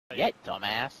Yet,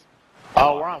 dumbass.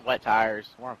 Oh, we're on wet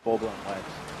tires. We're on full-blown wets.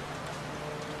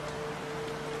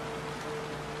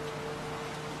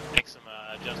 Make some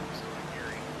adjustments to my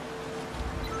gearing.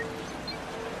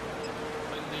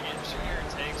 When the engineer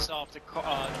takes off the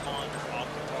monitor off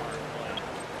the car.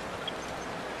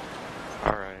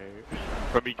 Alright.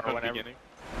 From the beginning.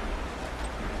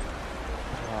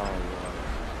 Oh,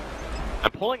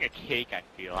 I'm pulling a cake, I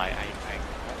feel. I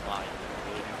won't lie.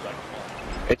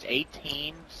 It's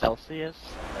 18 Celsius.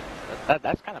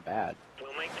 That's kind of bad.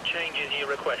 We'll make the changes you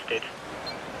requested.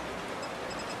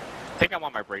 I think I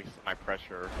want my brakes, my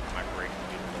pressure, my brakes.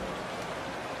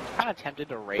 I'm kind of tempted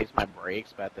to raise my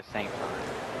brakes, but at the same time,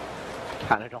 I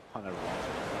kind of don't want to run.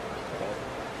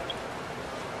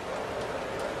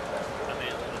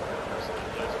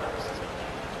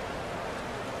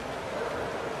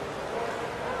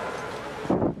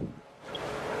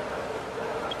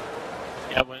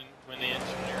 Yeah, when the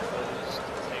engineer goes to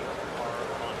take the car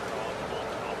monitor off,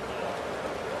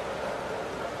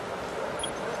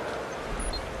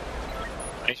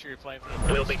 make sure you're playing for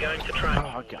the We'll be going to track.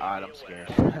 Oh god, I'm scared.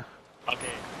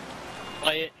 Okay,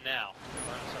 play it now.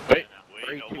 Wait,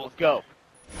 3, 2, go.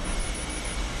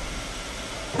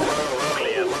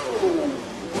 Clear.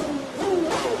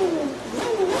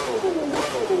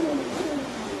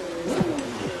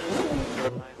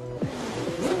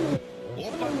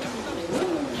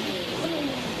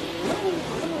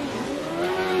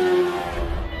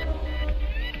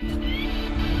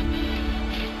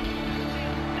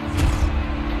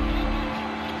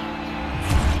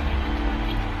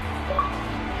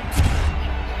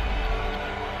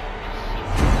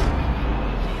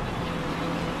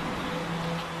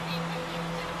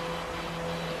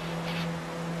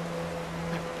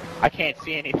 I can't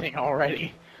see anything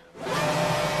already.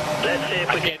 Let's see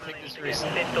if we can take this risk.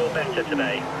 this or better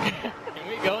today. Can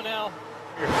we go now?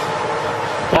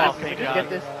 Oh, Thank can we God. get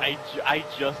this? I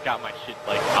just got my shit,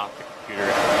 like, off the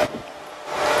computer.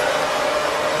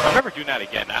 I'll never do that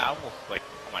again. I almost, like,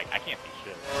 I'm like, I can't see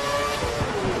shit.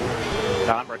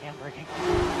 No, I'm braking.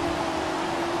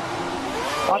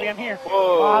 Bobby, I'm here.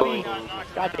 Whoa. Bobby.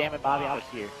 God damn it, Bobby, I was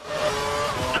here.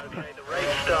 Okay, the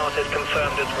race start is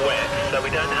confirmed as wet, so we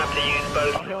don't have to use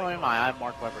both. Oh, who am I? I'm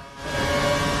Mark Webber.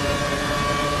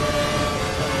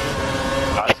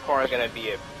 This corner is gonna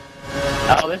be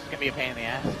Oh, this is gonna be a pain in the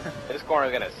ass. this corner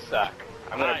is gonna suck.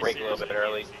 I'm gonna brake a little bit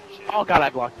early. Oh god, I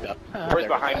blocked it up. Where's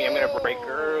behind me? I'm gonna brake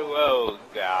early. Oh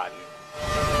god.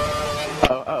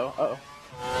 Oh.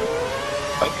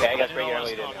 Okay, I guess braking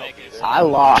early didn't help either. I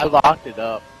locked it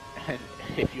up. And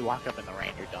if you lock up in the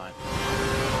rain, you're done.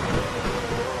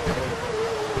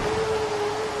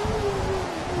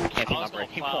 I can't see my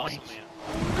braking points.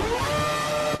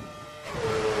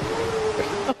 This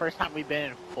is the first time we've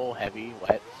been in full heavy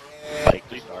wet, like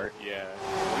to start. Yeah.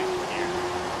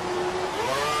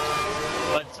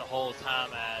 What's the whole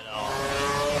time at all?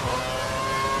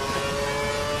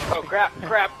 Oh crap!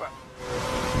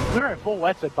 We were in full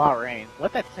wets at Bahrain.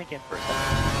 Let that sink in for a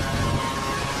second.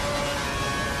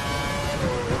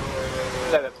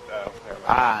 Never mind.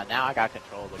 Ah, now I got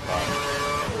control of the car.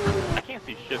 I can't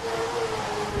see shit.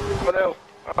 Oh no!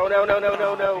 Oh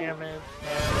no! Damn it.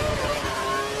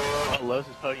 Well, Lowe's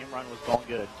podium run was going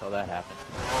good until that happened.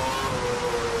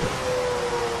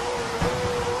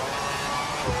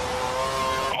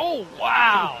 Oh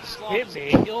wow! Hit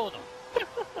me. Killed him.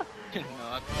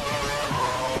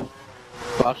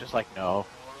 So I was just like, no.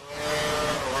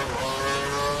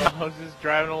 I was just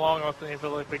driving along, I was thinking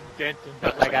felt like a big dent in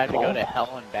I got to go to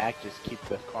hell and back just keep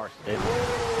the car steady.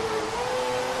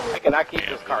 I cannot keep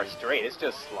this car straight. It's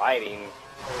just sliding.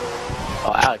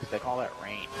 Oh, Alex, they call that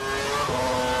rain.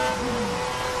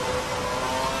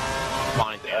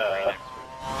 Fine, rain.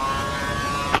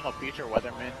 I'm a future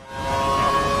weatherman.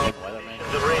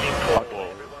 The raining port. Whoa.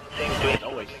 Everyone seems to It's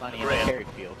always sunny in the carry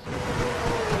fields.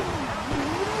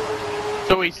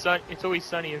 It's always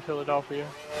sunny in Philadelphia.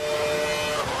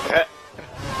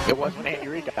 It was when Andy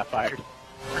Reid got fired.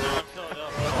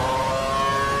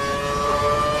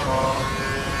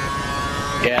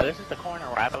 Yeah, this is the corner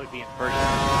where I would be in first.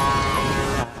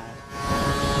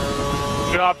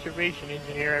 Good observation,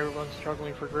 engineer. Everyone's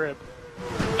struggling for grip.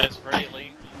 That's pretty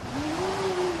elite.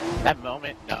 That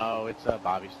moment? No, it's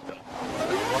Bobby still.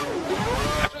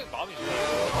 Actually, Bobby's really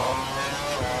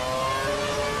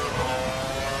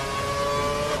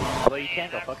Although you can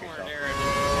go fuck yourself.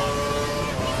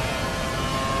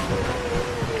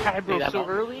 I broke that so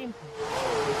moment. early.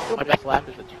 My best lap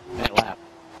is a 2-minute lap.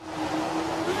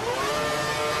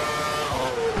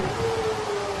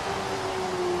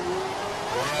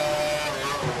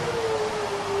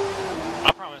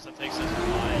 I promise that takes us to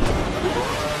mine.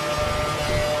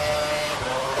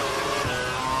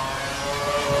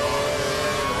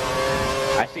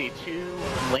 two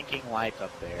blinking lights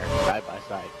up there, side by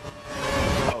side.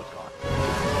 Oh, it's gone.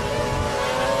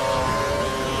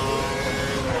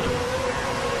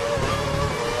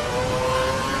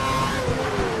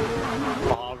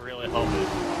 Oh, really hope it.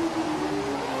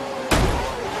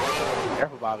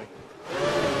 Careful, Bobby.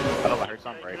 Oh, I heard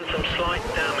some break. Some slight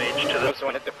damage to the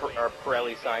Someone hit the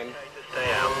Pirelli sign.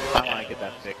 stay out. I want to get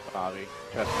that fixed, Bobby.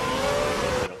 Trust me.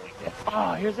 It'll wing it.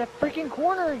 Oh, here's that freaking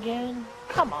corner again.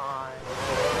 Come on.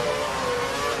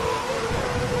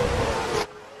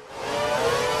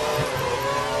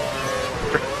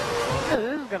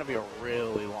 This is gonna be a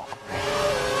really long race.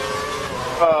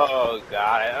 Oh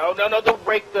god. Oh no, don't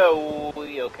break the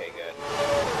wheel. Okay, good.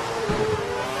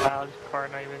 Wow, this car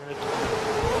not even gonna...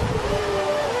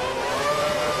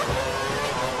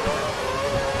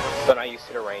 So now you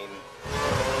see the rain.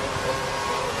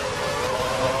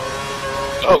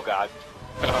 Oh god.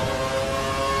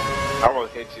 I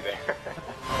almost hit you there.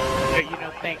 Yeah, you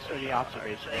know, thanks for the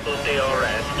observation. Stable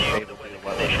DRS due to the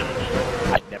weather conditions.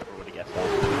 I never would have guessed that.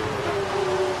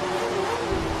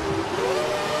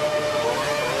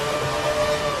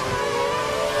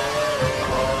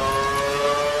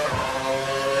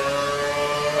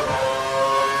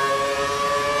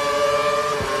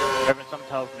 Everyone, something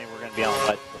tells me we're going to be on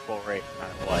wets the full race, no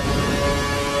matter what.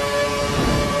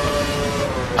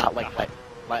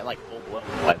 Not like full-blown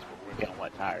wets, but we're getting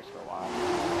wet tires for a while.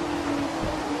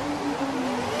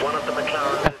 One of the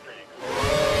McLarens is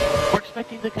next. We're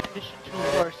expecting the condition to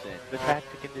worsen, the track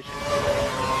to condition.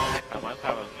 I must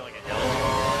have a feeling a hill.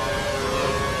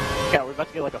 Yeah, we're about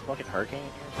to get like a fucking hurricane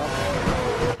or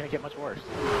something. It's gonna get much worse.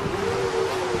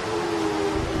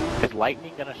 Is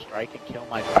lightning gonna strike and kill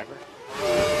my driver?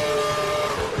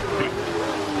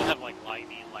 They have like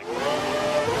lightning, like.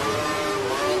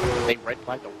 They red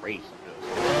flagged the race.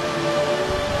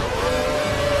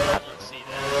 Let's see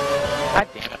that. God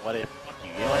damn it, what if? Fuck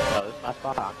you, you know what? No, this is my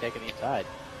spot. I'm taking the inside.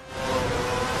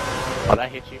 Oh, did I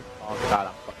hit you? Oh god,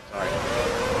 I'm fucking sorry.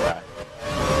 Okay.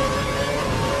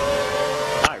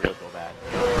 I really feel bad.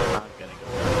 I'm gonna go.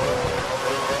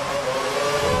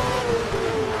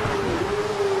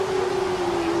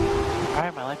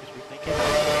 Alright, my life is rethinking.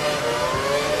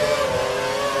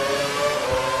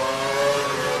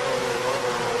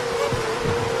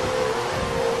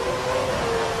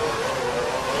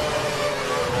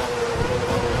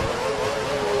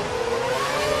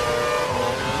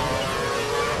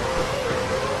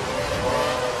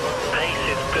 Pace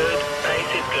is good.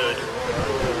 Pace is good.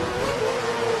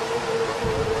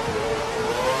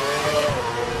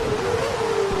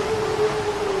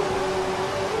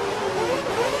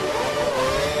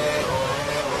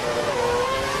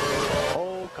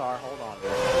 Oh, car, hold on,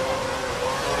 man.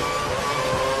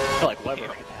 I feel like Weber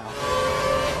right now.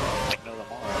 Like no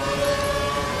tomorrow.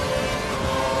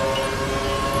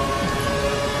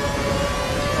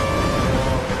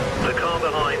 The car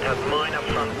behind has minor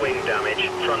front wing damage.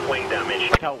 Front wing damage.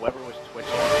 Look how Weber was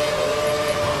twitching.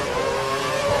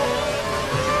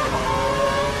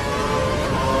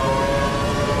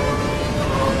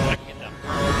 I can get them.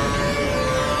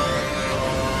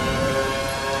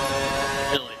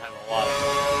 Really have a lot of.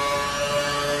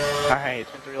 Alright,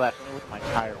 it's been 3 laps. Let me look at my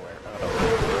tire wear.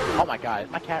 Oh my god, is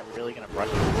my cat really gonna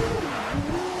brush me?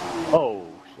 Oh,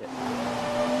 shit.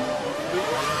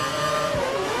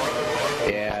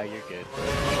 Yeah, you're good.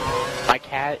 My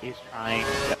cat is trying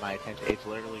to get my attention. It's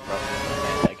literally rubbing its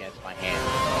hand against my hand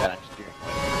that I'm steering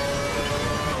with.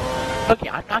 Okay,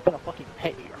 I'm not gonna fucking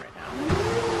pet you right now.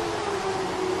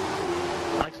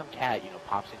 Like some cat, you know,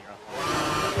 pops in your own.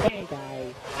 Hey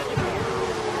guys.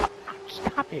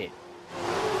 Stop it.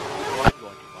 I'm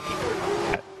going to fucking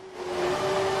cat.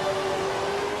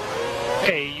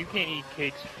 Hey, you can't eat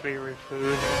Cake's favorite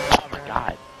food. Oh my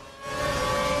god.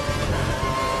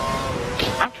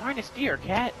 I'm trying to steer,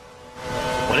 cat.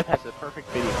 What if that's the perfect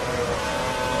video?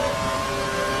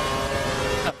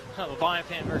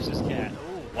 Leviathan versus Cat.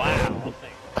 Oh, wow.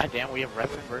 God damn, we have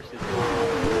Revan versus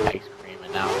ice cream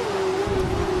and now.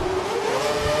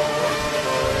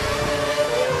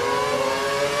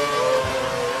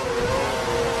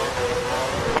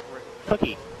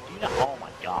 Cookie, do you know? Oh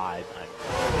my god.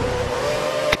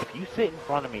 If you sit in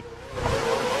front of me,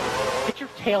 get your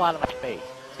tail out of my face.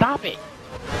 Stop it!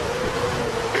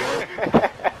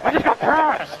 I just got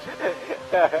crushed!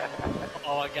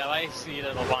 Oh my god, I see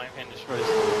that Leviathan destroys.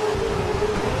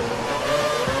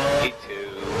 Me too.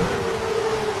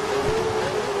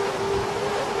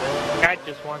 Cat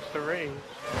just wants to race.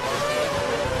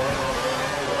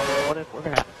 What if we're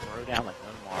gonna have to throw down like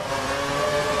no tomorrow?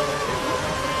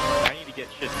 I need to get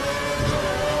shit.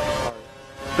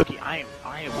 Cookie, I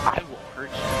will hurt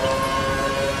you.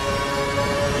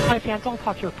 My can't don't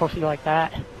talk to your pussy like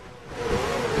that.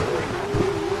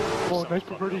 Oh, nice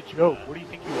perverted joke. What do you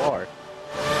think you are?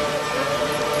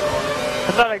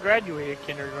 I thought I graduated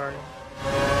kindergarten.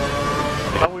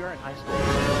 Oh, we were in high school.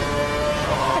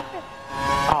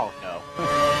 Oh, no.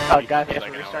 Oh, guys, I guess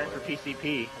we're restarting for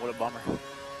PCP. What a bummer.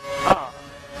 Oh.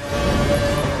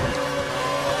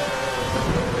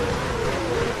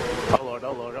 Oh, Lord,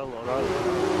 oh, Lord, oh, Lord, oh,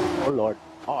 Lord. Oh, Lord.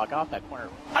 Oh, I got off that corner.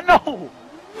 Oh, no!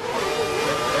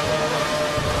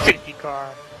 Safety car.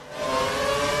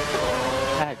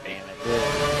 God damn it.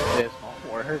 This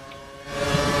won't work.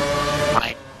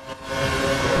 Fine.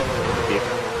 If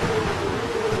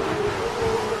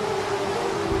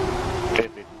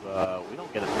we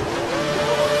don't get a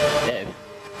dead.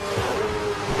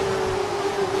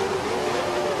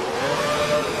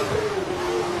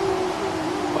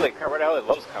 Holy crap, where the hell did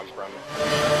those come from?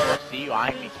 See you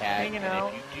eyeing me, Cat, Hanging and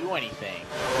out. if you do anything,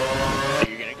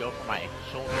 you're gonna go for my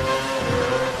shoulder.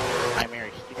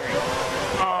 Primary steering.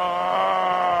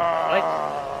 What?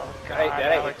 Did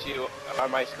I hit you on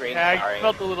my screen? Yeah, I Sorry.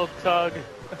 felt a little tug.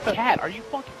 Cat, are you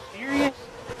fucking serious?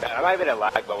 I might have been a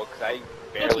lag bubble because I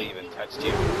barely even touched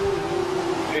you.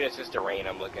 Maybe it's just the rain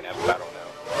I'm looking at, but I don't know.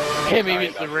 Yeah, maybe Sorry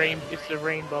it's the about rain. that. It's the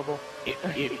rain bubble. If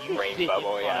you Rain sit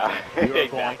bubble, in yeah. front of me, you're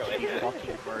Exactly. going to be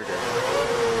fucking murdered.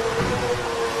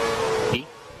 See?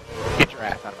 Get your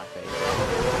ass out of my face.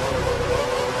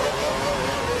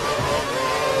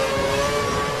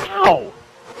 Ow!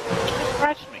 You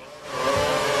scratched me.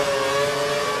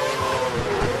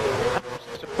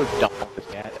 I'm so dumb with this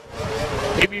cat.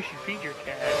 Maybe you should feed your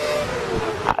cat.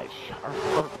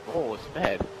 Our bowl is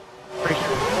fed. Pretty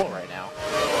sure it's full right now.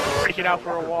 Take it out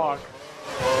for a walk.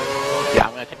 Yeah,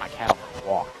 I'm gonna take my cat out for a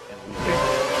walk and leave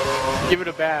it. Give it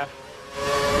a bath.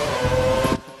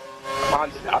 Come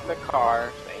on, stop the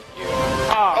car. Thank you.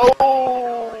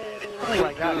 Oh!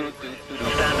 I got it.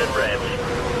 Standard revs.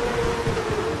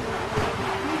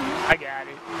 I got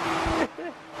it.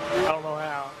 I don't know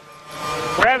how.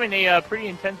 We're having a pretty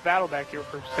intense battle back here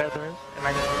for 7 minutes, and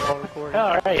I can call recording.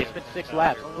 Alright, it's been 6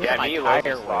 laps. Yeah, my me and tire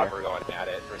Logan Slop wear. are going at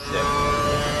it for 6.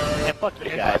 And fuck you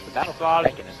guys, but that'll Slob,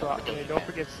 second and Slob, yeah, don't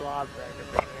forget Slob back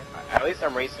up here. At least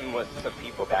I'm racing with some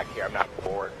people back here. I'm not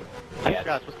bored. I Yes.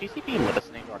 forgot, was PCP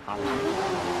listening to our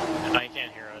conversation? No, you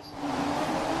can't hear us.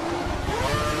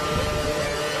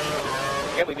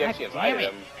 I can't believe you actually God damn invited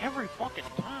it, him. every fucking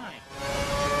time.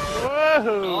 I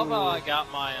love how Whoa! I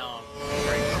got my,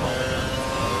 brakes on.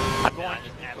 I'm I going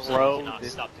just to absolutely throw cannot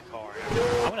this. stop the car.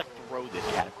 I'm gonna throw this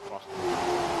cat across the room.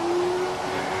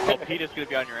 Oh, Peter's gonna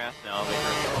be on your ass now.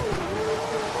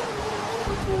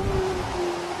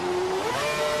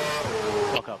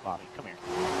 Look up, Bobby. Come here.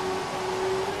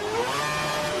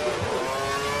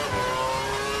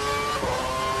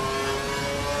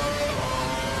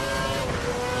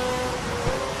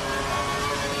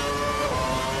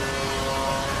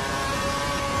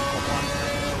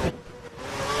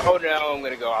 Oh no, I'm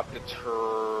gonna go off the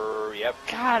tour. Yep.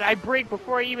 God, I brake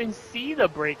before I even see the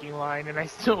braking line, and I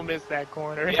still miss that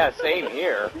corner. Yeah, same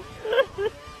here.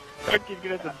 I'm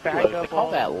gonna have to back Look, they up call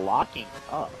all that locking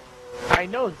up. I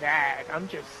know that. I'm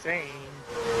just saying.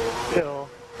 Still.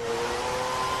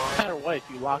 No matter what, if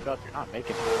you lock up, you're not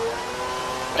making it.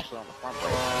 Especially on the front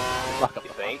brake. You lock up You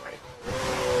the front think?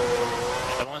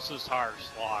 brake. And once those tires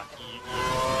lock,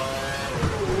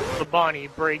 The Bonnie,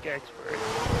 brake expert.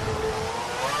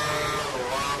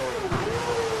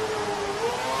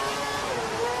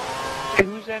 Hey,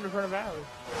 who's that in front of ours?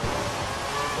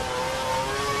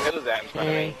 Who's that in front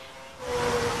of me?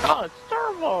 Oh, it's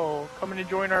Turbo! Coming to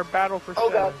join our battle for Oh,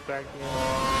 God. sevens back here.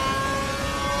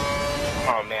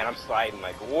 Oh man, I'm sliding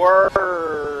like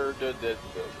word. I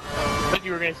thought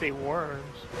you were gonna say worms.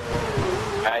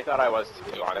 I thought I was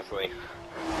too, honestly.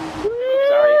 Oops,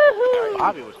 sorry.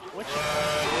 Bobby was twitching.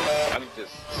 I'm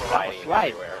just sliding slide.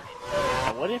 everywhere.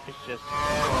 And what if it's just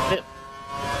zip?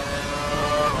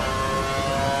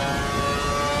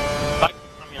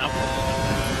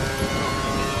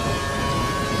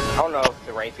 I don't know if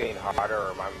the rain's getting harder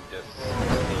or if I'm just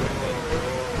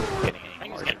Getting I any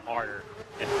think it's harder. getting harder.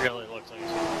 It really looks like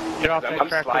it's Get off that I'm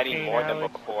track sliding cocaine, more than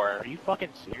Alex. before. Are you fucking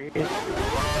serious?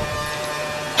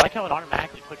 I like how it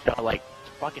automatically puts you out like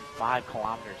fucking 5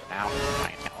 kilometers an hour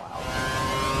right now out.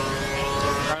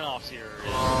 runoffs here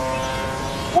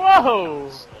Whoa!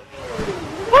 is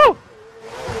Woo!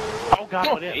 Oh god,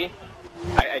 what if? See?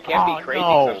 I can't Oh, be crazy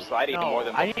no, because I'm sliding no, more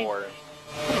than I didn't- before.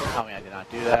 Please tell me I did not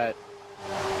do that.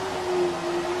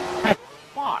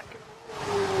 Fuck.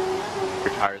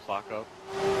 Your tires lock up.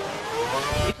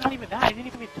 It's not even that. I didn't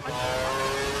even touch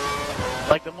it.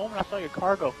 Like the moment I saw your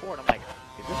car go forward, I'm like,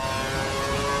 is this?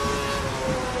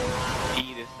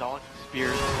 This all a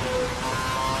conspiracy.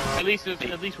 At least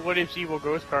what if Evil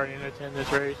Ghost Car didn't attend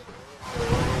this race?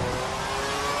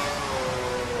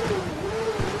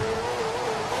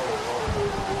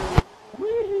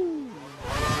 Woohoo!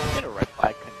 Get a red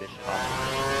flag condition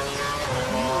on.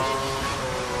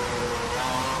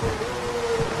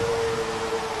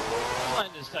 I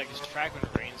just like this track when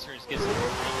it rains, so it just gets like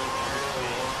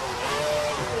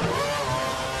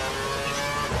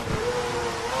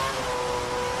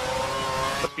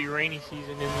Must be rainy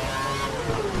season in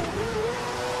the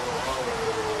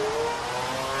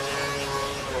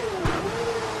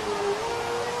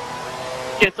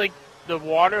Yeah, it's like the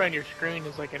water on your screen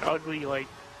is like an ugly, like,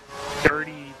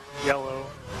 dirty yellow.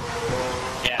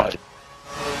 yeah.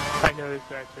 I noticed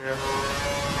that too.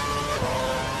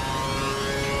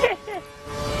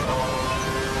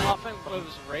 Often when it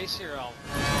was a race here, I'll,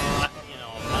 you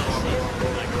know, not see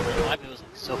it, like real life, it was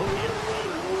like so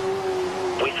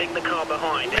damn. We think the car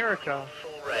behind America.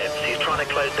 full revs. He's trying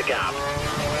to close the gap.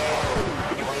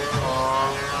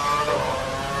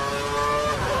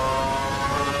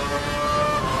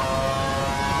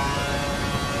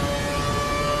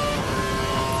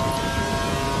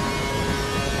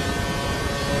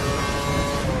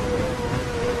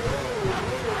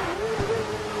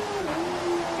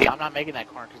 Yeah, I'm not making that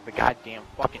corner because the goddamn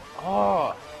fucking.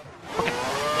 Oh! Fucking.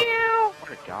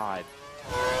 What a god.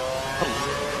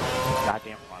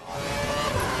 Goddamn front off.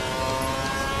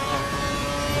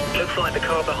 Looks like the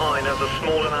car behind has a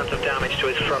small amount of damage to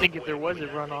his I front think if there wing. was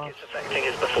a runoff, It's affecting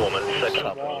his performance, so it's keep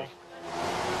a wall.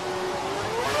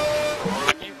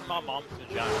 I came from my mom to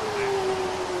the giant.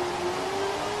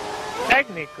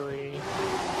 Technically.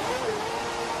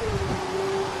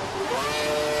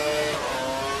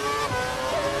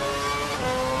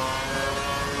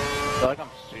 I feel like I'm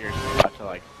seriously about to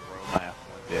like throw my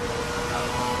F1 disc.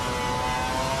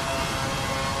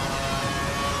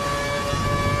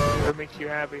 What makes you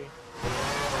happy?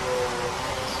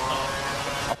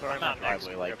 I'll throw it in my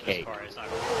driveway like cake.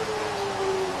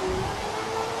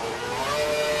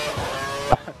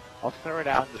 I'll throw it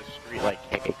out in the street like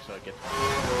cake so it gets.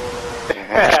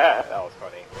 That was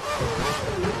funny.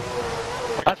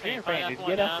 That's your fan. Did you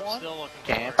get I'm F1? still looking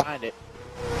Can't for it. find it.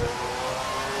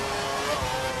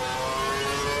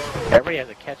 Everybody has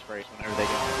a catchphrase whenever they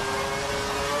go.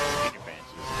 Junior fans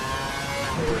use.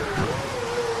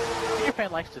 Junior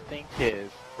fan likes to think his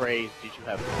phrase, "Did you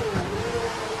have fun?"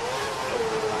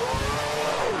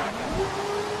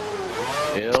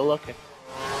 Still looking.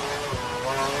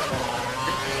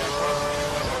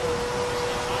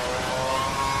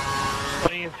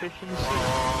 Plenty of efficiency.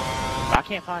 I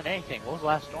can't find anything. What was the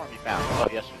last storm you found? Oh,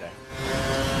 yesterday.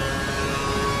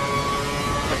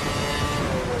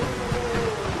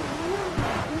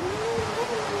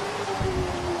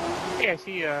 Yeah, I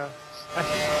see, just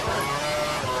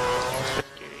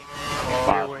kidding.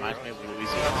 Wow, Nuclear reminds waste. me of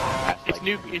Louisiana. It's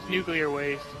nuclear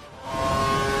waste.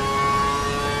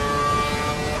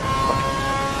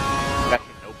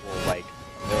 Noble, like,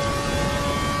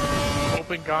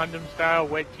 Open Gundam style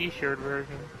wet t-shirt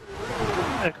version.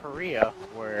 in Korea,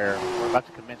 where we're about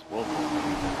to commence World War.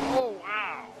 Oh,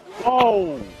 wow.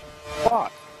 Oh,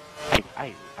 fuck!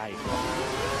 I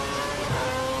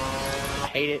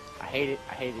hate it. I hate it.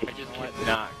 I hate it. I just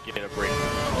cannot get a break.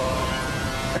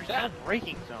 There's no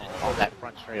braking zone on that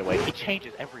front straightaway. He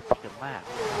changes every fucking lap.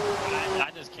 I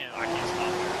just can't. I can't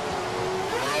stop there.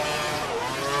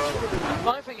 The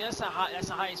only thing that's a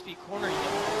high speed corner you get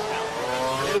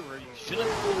down where you shouldn't.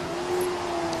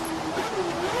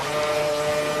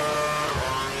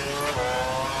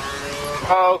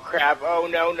 Oh crap! Oh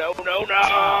no!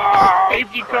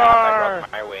 Safety Crap, I car!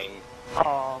 broke my wing.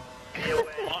 Oh.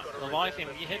 The only thing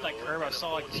when you hit that curve, I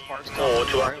saw like the sparks come. Or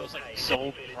to It was like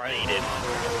so bright.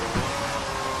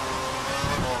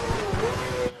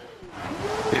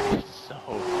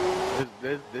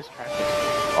 This track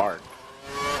is hard.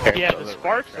 Yeah, the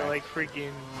sparks are like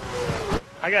freaking...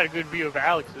 I got a good view of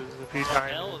Alex's a few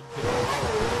times. Hell,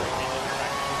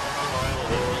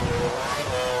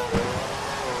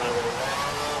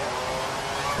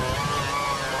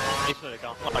 they should have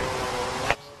gone like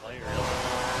later.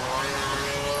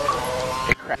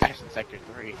 It crashed in Sector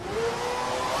 3.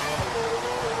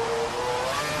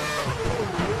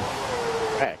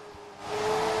 Correct.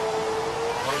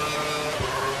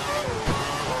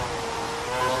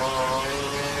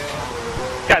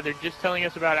 God, they're just telling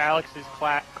us about Alex's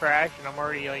crash, and I'm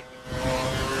already like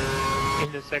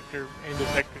into sector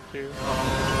 2.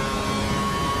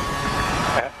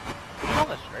 He's on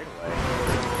the straightaway.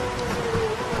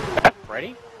 Is that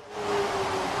Freddy?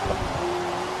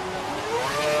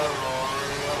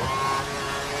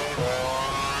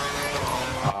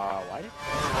 Why did...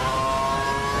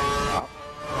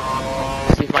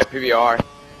 PBR.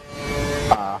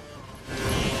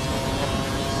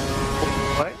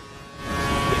 What?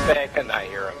 He said I could not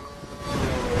hear him.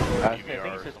 I think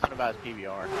he said something about his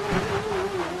PBR.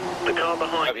 The car Oh,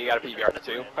 behind. you got a PBR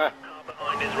too? Huh. The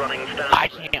car behind is running standard. I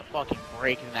can't fucking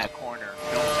brake in that corner,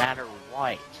 no matter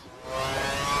what.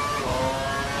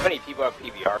 How many people have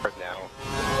PBRs now?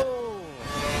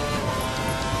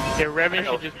 Yeah, Revan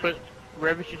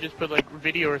should just put like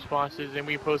video responses, and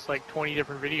we post like 20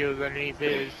 different videos underneath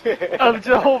his of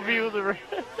the whole view of the race.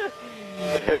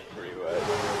 Pretty much.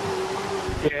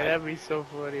 Yeah, that'd be so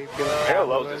funny. I know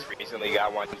Lowe's just recently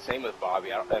got one. Same with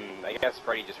Bobby. And I guess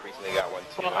Freddie just recently got one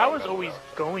too. Well, I was always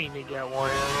going to get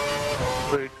one,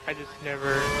 but I just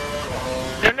never.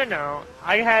 No.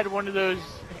 I had one of those.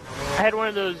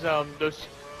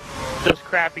 Those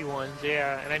crappy ones,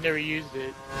 yeah, and I never used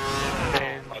it.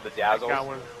 And Oh, the Dazzles? got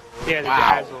one. Yeah, the Wow,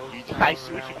 Dazzles. I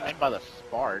see what you mean by the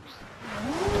sparks.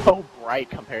 So bright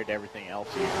compared to everything else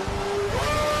here.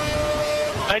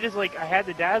 I had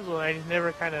the Dazzle, and I just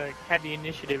never kind of had the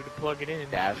initiative to plug it in.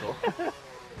 Dazzle.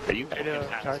 Are you I know. a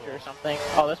charger or something?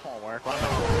 Oh, this won't work. What am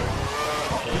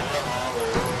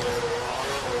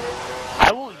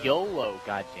I will YOLO,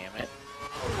 goddammit.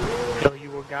 So you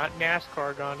will got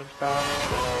NASCAR Gundam style.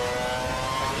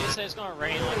 Did you say it's gonna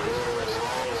rain like this for the rest of the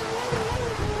season?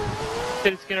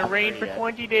 Said it's gonna Not rain sure for yet.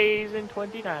 20 days and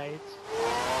 20 nights. I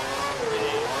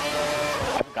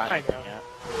haven't gotten I anything know. yet.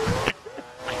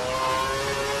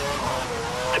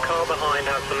 The car behind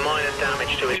has some minor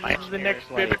damage to it. My This is the next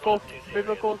engineer's like-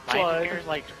 biblical My flood. engineer's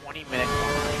like 20 minutes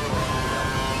behind.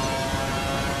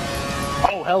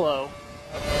 Oh, hello.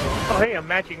 Oh, hey, I'm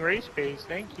matching race pace.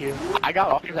 Thank you. I got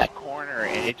off of that corner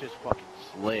and it just fucking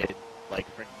slid. Like,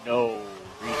 for no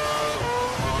reason.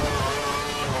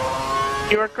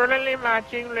 You are currently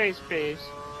matching race pace.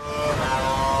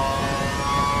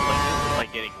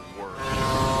 Like getting worse.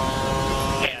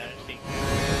 Yeah, I think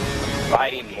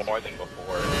Fighting more than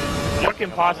before. What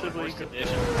can possibly worst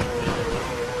condition.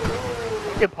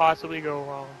 go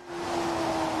wrong?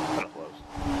 Kind of close.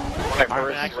 My I'm gonna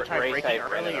first actually try race braking I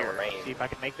ran in the earlier. rain. See if I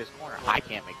can make this corner. I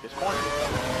can't make this corner.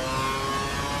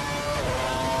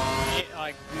 Yeah,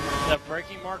 like the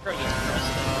braking marker, just press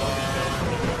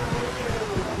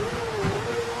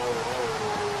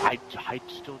I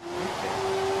still do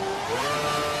it.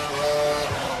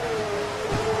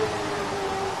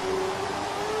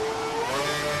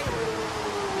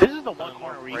 This is the one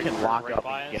corner where you can lock up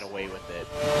and get away with it.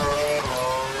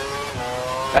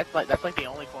 That's like the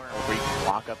only corner where you can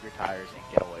lock up your tires and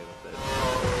get away with it.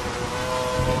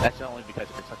 That's only because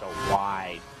it's such a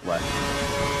wide left.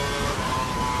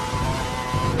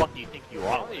 What do you think you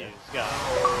are? it. It's got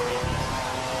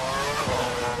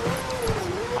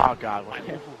Oh god, what?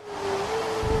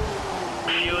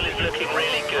 Fuel is looking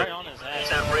really good. right on his ass.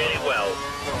 It's out really well.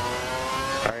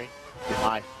 Sorry,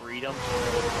 my freedom.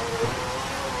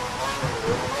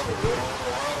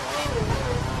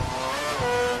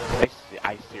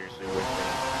 I seriously wish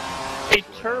that. Hey,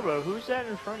 Turbo, who's that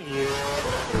in front of you?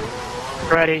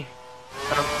 Ready.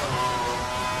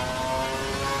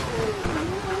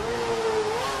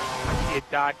 I see a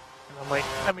dot, and I'm like,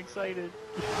 I'm excited.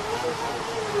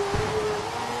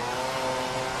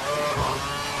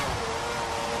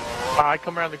 I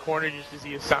come around the corner just to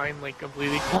see a sign like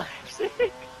completely collapsing.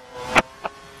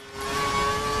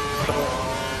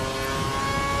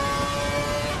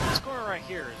 This corner right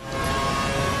here is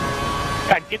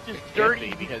God, get this Dirty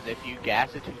dirty. because if you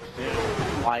gas it too soon,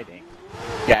 you're sliding.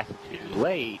 Gas it too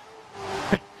late,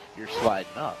 you're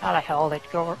sliding up. How the hell they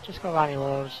go? Just go Ronnie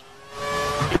Lowe's.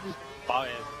 Bobby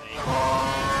has the thing.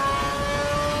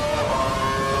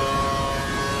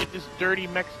 Get this dirty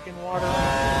Mexican water.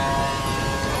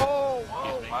 Oh,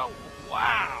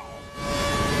 wow.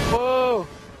 Whoa!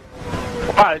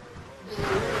 Wow.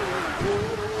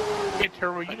 Hey,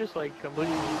 Turbo, you just like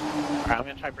completely. Alright, I'm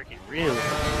gonna try braking really.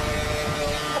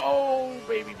 Oh,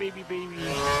 baby.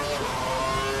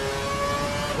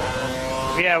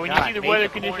 Yeah, when God, you I see the made weather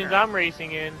the conditions corner. I'm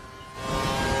racing in,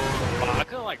 Wow, I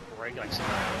couldn't like brake like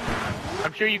something.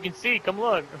 I'm sure you can see. Come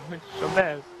look. It's so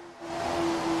bad.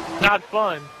 Not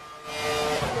fun.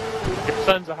 Your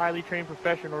son's a highly trained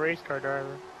professional race car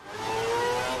driver.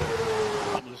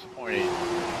 I'm disappointed.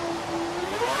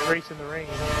 Race in the rain.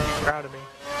 Be proud of me.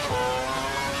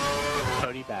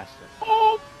 Cody Baston.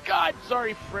 Oh, God.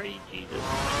 Sorry, Freddie. Jesus.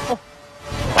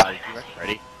 Wow, did you wreck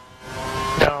Freddy?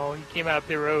 No, he came out of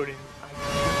pit road and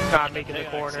I'm not making the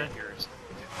corner.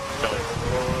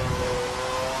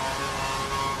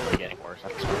 Really getting worse.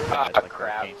 I'm sorry. Ah, It's like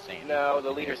crap. Hurricane Sandy. No, the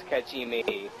leader's catching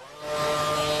me.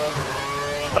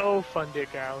 Oh, fun dick,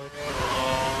 Alex.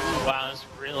 Wow, it's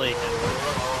really good.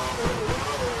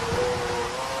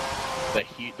 the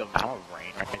amount of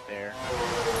rain right there.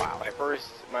 Wow.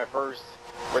 My first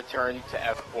return to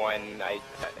F1.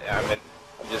 I'm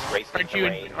just racing in the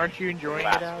rain. Aren't you enjoying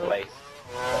last it, Alex? place.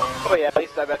 Oh yeah, at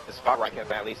least I'm at the spot where I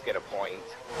can at least get a point.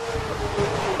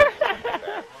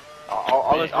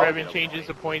 Revan changes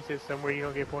the point system where you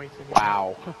don't get points anymore.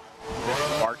 Wow.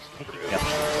 This Mark's taking up.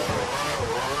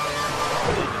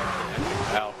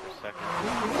 L for a second.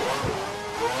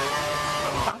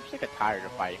 I'm sick and tired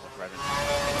of fighting with Revan.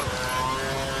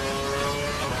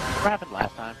 What happened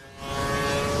last time?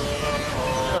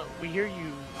 We hear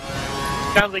you.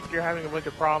 Sounds like you're having a bunch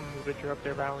of problems, but you're up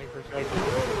there battling for seconds.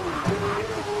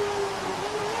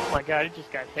 Oh my god, it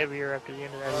just got heavier after the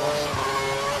end of that run.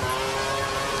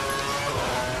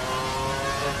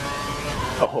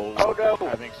 Oh no!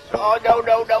 Oh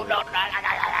No!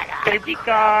 Safety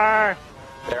car!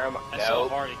 There am I. That's so No.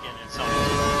 hard again in some.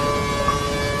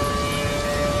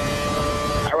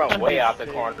 I run way off the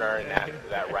corner in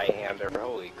that right-hander.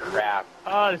 Holy crap!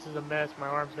 Oh, this is a mess. My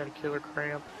arm's got a killer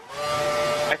cramp.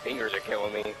 My fingers are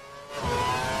killing me.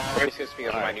 Maybe it's just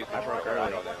because of my new controller. I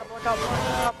don't know.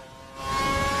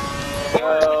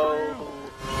 No.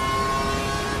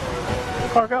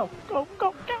 Car, go! Go!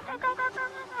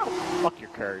 Fuck your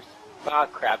curse. Ah,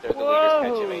 crap! There's the leaders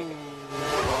catching me.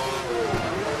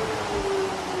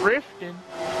 Drifting.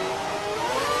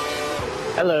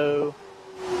 Hello.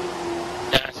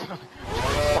 That's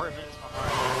 4 minutes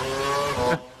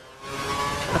behind.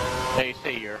 They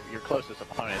say your closest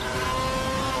opponent.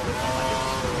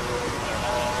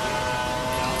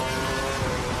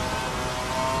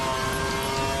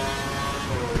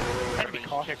 I'd be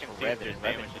cautious for Revan and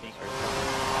Revan.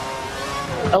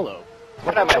 Hello.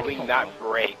 How did my wing not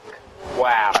break?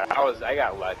 Wow, I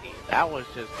got lucky. That was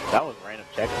random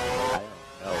checking. I don't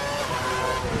know.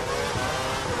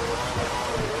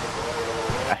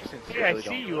 Yeah, I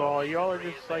see you all. You all are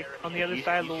just like on the other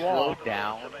side of the wall. Slowed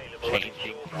down,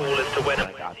 changing. All as to when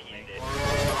I got to me.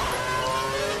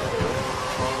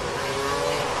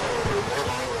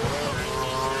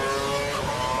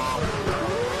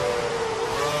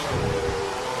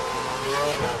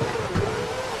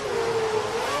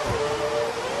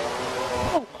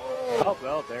 Oh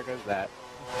well, there goes that.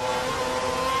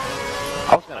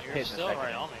 I was gonna You're pitch in a still second.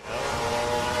 right on me, though.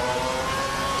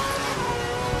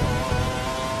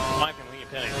 Mike, can we get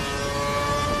pitting?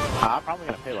 I'm probably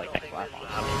gonna pay like next lap on it.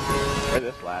 Or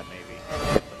this lap maybe.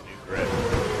 Get some new grip.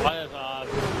 What is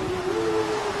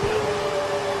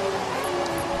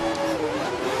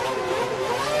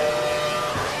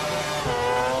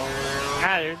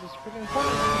There's this freaking corner.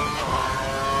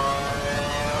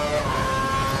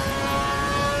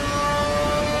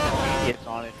 It's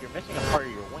on. If you're missing a part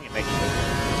of your wing, it makes it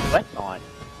sweats on.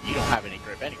 You don't have any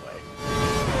grip anyway.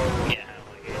 Yeah,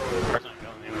 car's not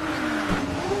going anywhere.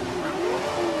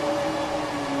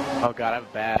 Oh god, I have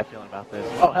a bad feeling about this.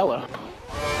 Oh, hello.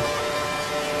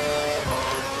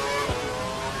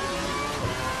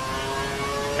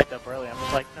 Picked up early. I'm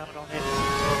just like, no, don't hit me.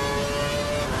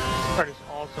 This part is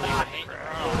also I hate trash.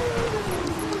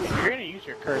 If you're gonna use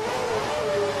your curve,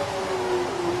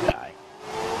 die.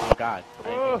 Oh god.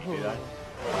 Whoa. Can you do that?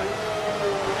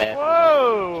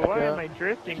 Whoa! Why am I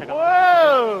drifting?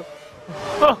 Whoa!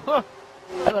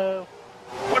 Hello.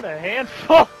 What a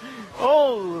handful!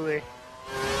 Holy!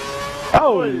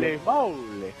 Holy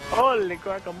moly. Holy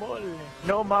guacamole!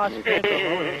 No mas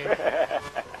pantalones.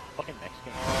 Fucking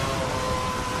Mexican.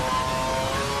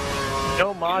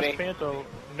 No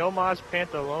mas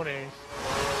pantalones.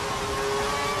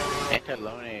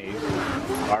 Pantalones.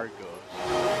 Largos.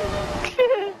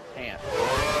 Pants.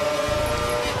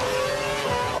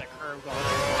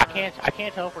 I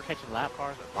can't tell if we're catching lap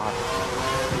cars or bodies.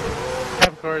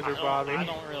 Have cars or Bobby. I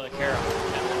don't really care about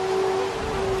that.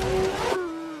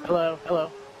 Hello.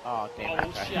 Oh damn.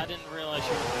 Oh shit, I didn't realize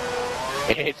you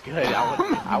were It's good.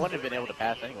 I wouldn't have been able to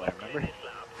pass anyway, remember?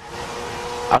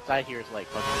 Outside here is like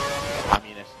fucking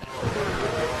communist.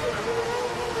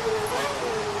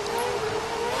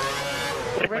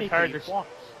 Get ready for your swamps.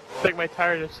 It's like my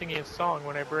tired of singing a song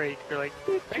when I break. They're like,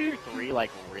 Sector 3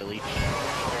 like really cheap.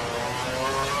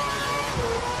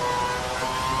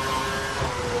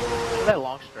 That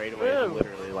long straightaway is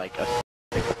literally like a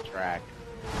track.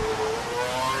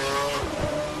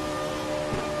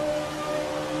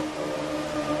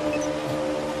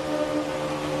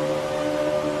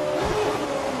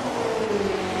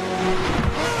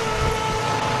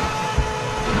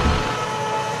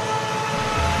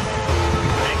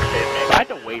 I had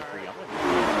to wait for you.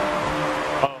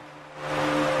 Oh.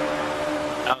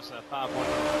 That was a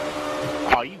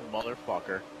 5-1. Oh, you mother.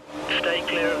 motherfucker. Stay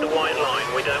clear of the white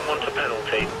line. We don't want a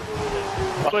penalty.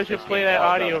 I should play that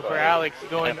audio for Alex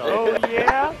going, oh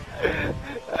yeah?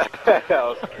 That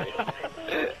was great.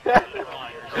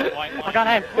 I gotta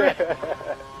have grip.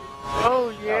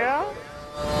 Oh yeah?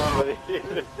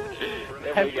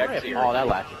 Have grip. Oh, that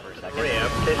lasted for a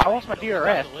second. I lost my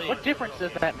DRS. What difference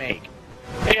does that make?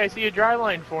 Hey, I see a dry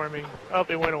line forming. Oh,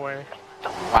 it went away.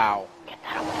 Wow.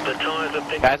 The tires are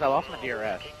picking. Guys, I lost my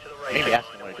DRS. Maybe ask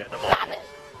me what a difference that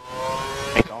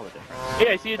is. Makes all the difference. Yeah,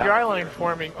 I see a dry line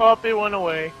forming. Oh, it went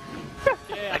away.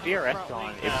 My DRS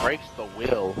gone. It breaks the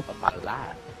will of my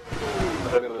life.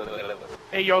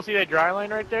 Hey, y'all see that dry line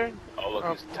right there? Oh, look Oh,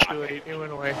 who's too talking. late. It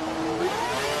went away.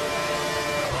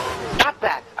 Stop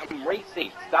that! I'm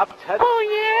racing. Stop touching.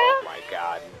 Oh, Oh my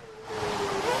god.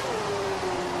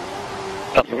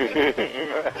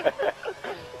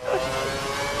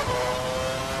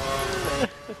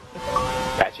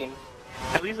 Catching?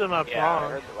 At least I'm not Yeah, I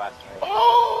wrong. heard the last time.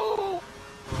 Oh!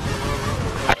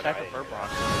 Actually, I prefer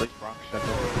Bronx. At least Bronx does it.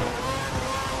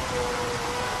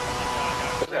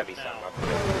 There's gotta be something up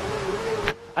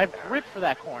there. I ripped for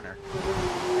that corner.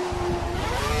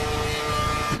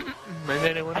 And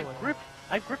then it went away.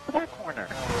 I gripped for that corner.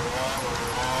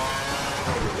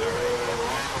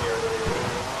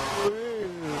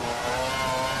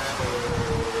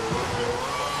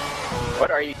 What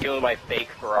are you doing with my fake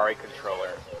Ferrari controller?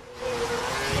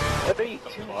 What are you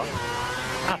doing?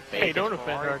 Not fake, Hey, don't it's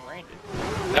offend Ferrari our- branded.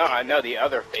 No, I know the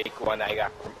other fake one I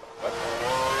got from... What?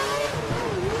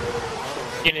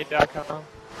 Skinit.com.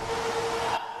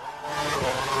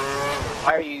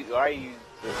 Why are you Yeah,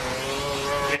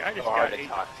 I so just hard got to a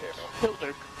talk to?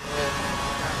 filter.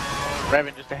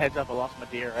 Revan, just a heads up, I lost my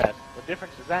DRS. What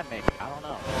difference does that make? I don't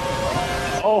know.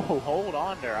 Oh, hold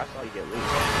on there. I saw you get loose.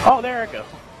 Oh, there it goes.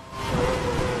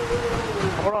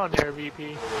 Hold on there,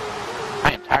 VP.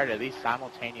 I am tired of these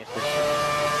simultaneous systems.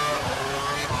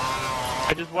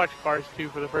 I just watched Cars 2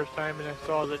 for the first time and I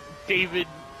saw the David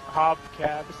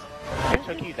Hobcabs. It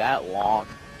took you that long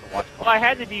to watch. Well, I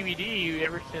had the DVD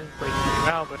ever since like it came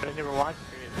out, but I never watched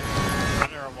it. I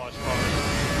never watched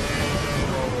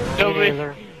Cars. No, Me but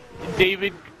neither.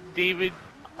 David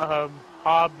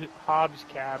Hobbs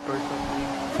cap or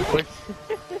something.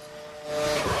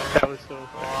 That was so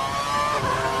funny.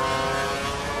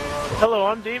 Hello,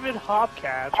 I'm David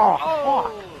Hobcap.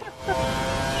 Oh,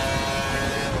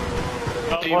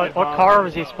 What car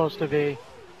was he supposed to be?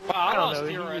 Wow, I I don't lost know,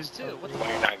 he DRS was- too. What the Well,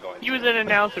 you're not going He was an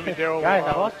announcer with Daryl guys,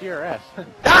 I Wall. lost DRS.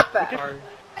 Stop that! Car.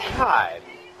 God.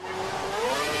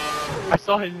 I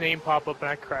saw his name pop up and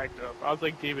I cracked up. I was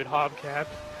like David Hobcap.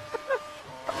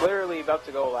 I'm literally about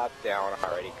to go a lap down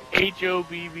already.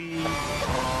 HOBBS.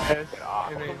 And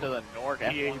Welcome to then, the NORC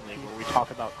F1 League where we talk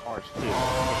about cars too.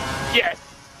 yes!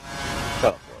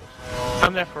 Shut up, boys.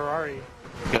 I'm that Ferrari.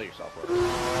 Kill yourself, boys.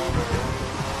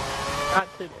 Not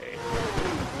today.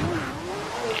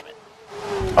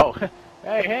 Oh,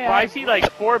 hey, Well, I see like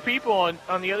 4 people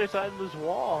on the other side of this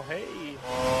wall. Hey.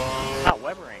 not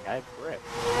Webbering, I have grip.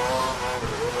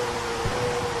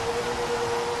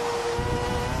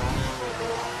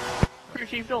 Crew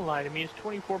Chief, don't lie to me. It's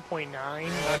 24.9,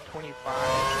 not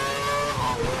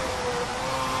 25.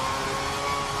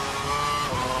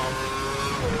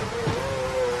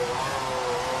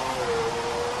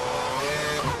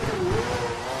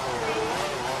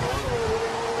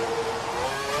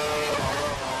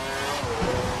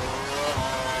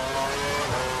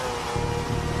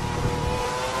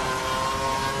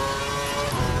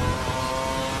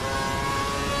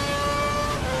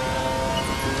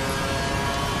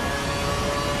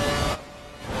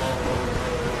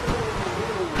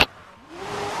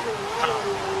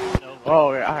 Oh,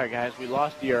 alright guys, we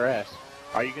lost DRS.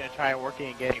 Are you going to try working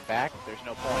and getting back? There's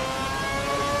no point.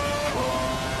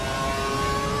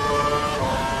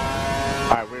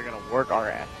 Alright, we're going to work our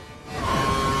ass.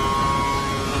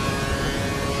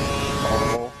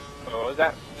 Oh. What was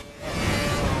that?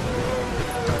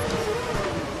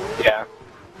 Yeah.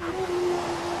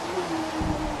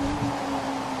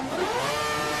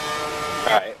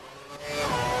 Alright.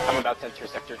 I'm about to enter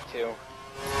sector 2.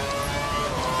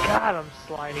 God, I'm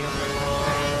sliding on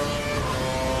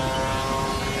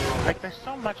Like, there's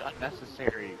so much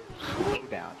unnecessary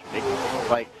slowdowns. Ridiculous.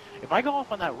 Like, if I go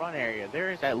off on that run area,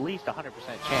 there is at least a 100%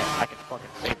 chance I can fucking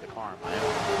save the car on my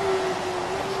own.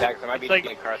 Stacks, I might be It's like-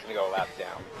 thinking cars gonna go a lap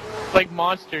down. It's like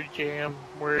Monster Jam,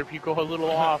 where if you go a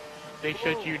little off, they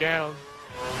shut you down.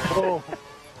 Oh,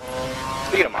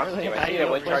 Speaking of Monster really? Jam, I I see know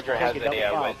that we're Windcharger has taking double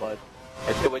foul, a but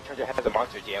I see that Windcharger has a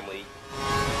Monster Jam league.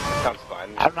 Sounds fun.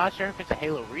 I'm not sure if it's a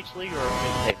Halo Reach League or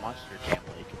if it's a Monster Jam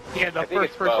League. Yeah, the I think first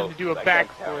it's person both, to do a I can't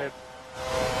tell. backflip.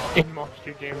 In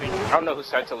Monster Jam. I don't know who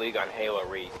starts a league on Halo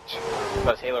Reach.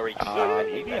 Because Halo Reach is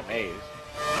you'd be amazed.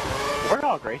 We're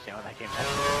all racing on that game. I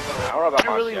don't know about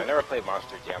Monster Jam. I never played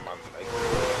Monster Jam on like.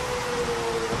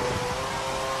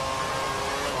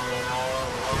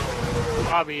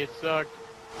 Bobby, it sucked.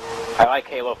 I like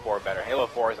Halo 4 better. Halo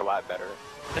 4 is a lot better.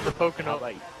 And the Pocono.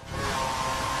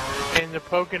 And the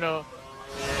Pocono.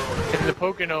 And the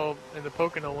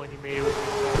Pocono one you made was.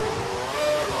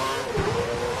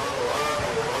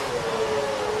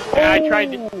 And I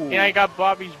tried to, and I got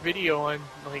Bobby's video on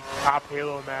like top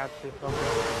Halo maps or something.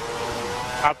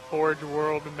 Top Forge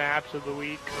World maps of the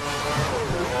week.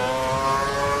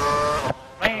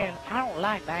 Man, I don't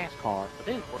like NASCAR, but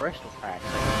this Bristol track.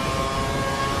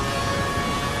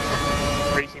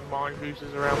 Racing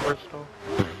mongooses around Bristol.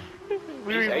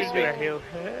 We were even doing a Halo.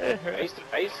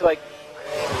 I used to like.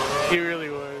 He really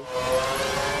was.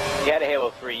 You had a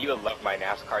Halo 3, you would love my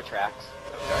NASCAR tracks.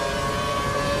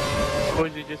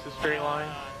 Was it just a straight line?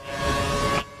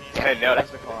 No,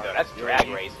 that's drag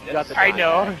racing. I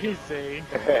know, he's saying.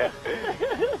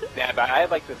 Yeah, but I had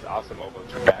like this awesome oval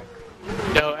track.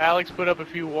 No, Alex put up a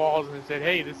few walls and said,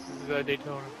 hey, this is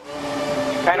Daytona.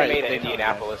 You kind of made an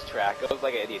Indianapolis track. It was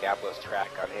like an Indianapolis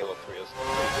track on Halo 3.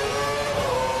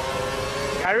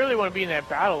 I really want to be in that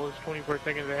battle. It's 24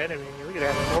 seconds ahead of me. Look at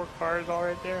that, 4 cars all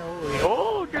right there. Holy,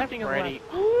 oh, drifting ready.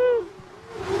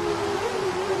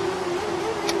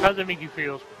 How does it make you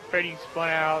feel? Freddy spun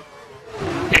out,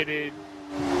 hit it.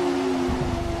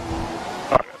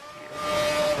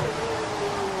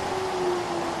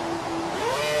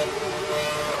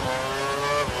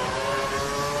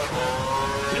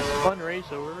 Just a fun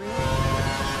race over here.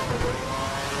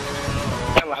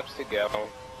 10 laps to go.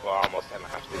 Well, almost 10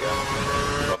 laps to go.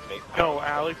 No,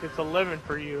 Alex, it's 11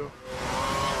 for you.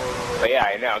 But yeah,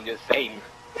 I know, I'm just saying.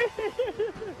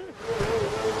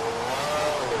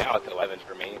 Now it's 11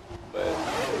 for me, but...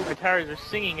 The tires are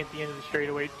singing at the end of the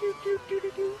straightaway. Doo, doo, doo,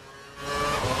 doo, doo.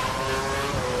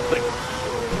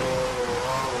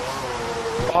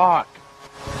 Fuck!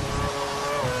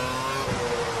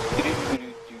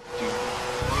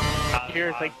 Here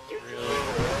it's like...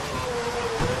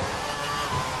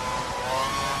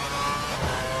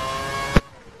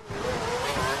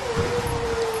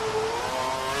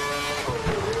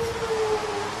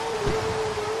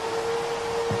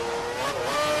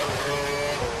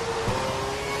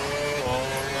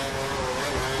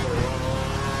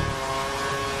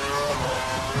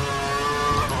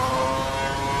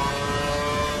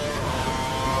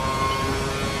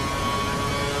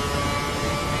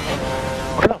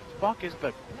 Fuck is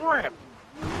the grip?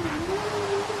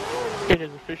 It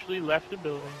has officially left the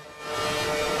building.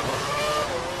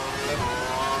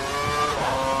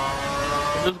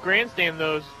 And those grandstand,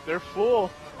 they're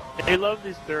full. They love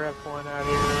this their F1 out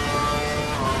here.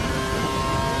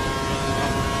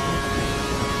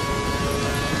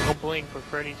 Don't blink for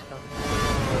Freddy's coming.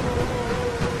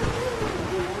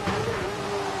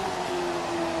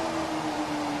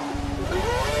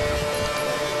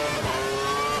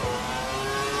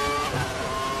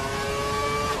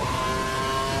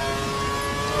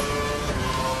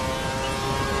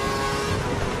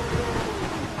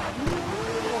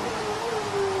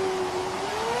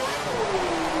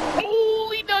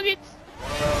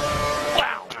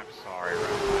 Wow, I'm sorry,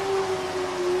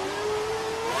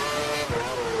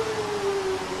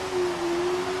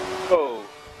 Oh.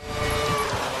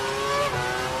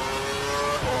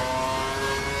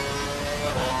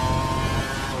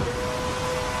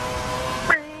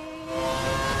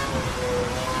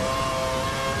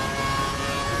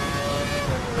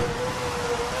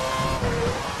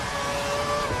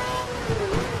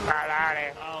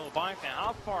 Oh, Bike fan,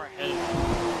 how far ahead?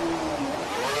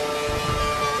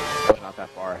 I was not that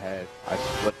far ahead. I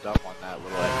slipped up on that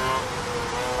little edge.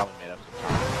 Probably made up some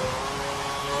time.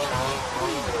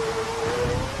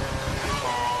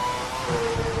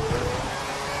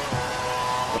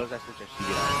 What was that switch I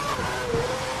see on?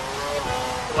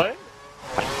 What?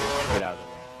 I should get out of the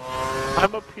way.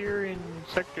 I'm up here in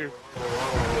sector.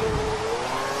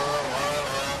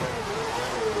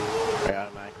 I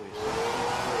automatically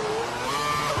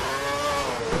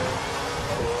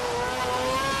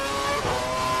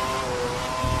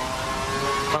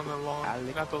On the long,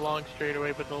 not the long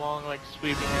straightaway, but the long, like,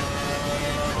 sweeping.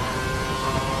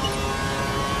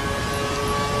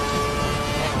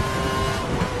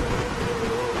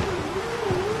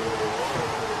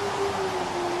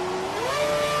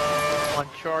 On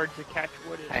charge to catch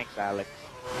what is. Thanks, Alex.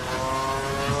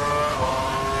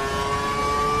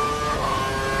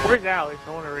 Where's Alex? I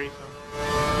want to race him.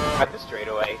 At the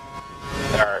straightaway.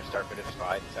 Or start finish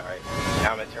slide, sorry.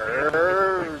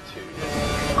 Amateur 2.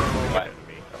 What?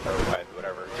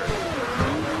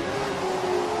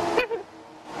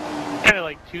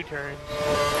 2 turns.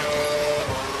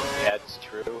 Yeah, it's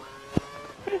true.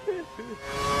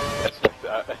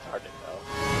 That's hard to know.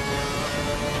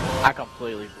 I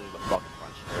completely blew the fucking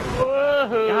front straight.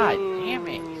 Whoa! God damn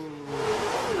it!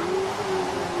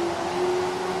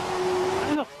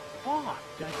 What the fuck?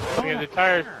 Did I go Yeah, in the a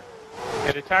tires. corner?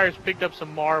 Yeah, the tires picked up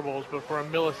some marbles, but for a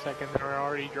millisecond they were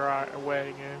already dry, wet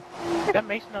again. That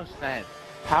makes no sense.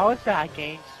 How is that I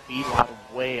gain speed while I'm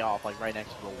way off, like right next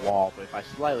to the wall, but if I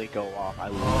slightly go off, I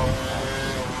lose.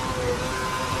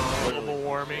 Global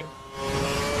warming.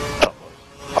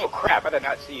 Oh crap, I did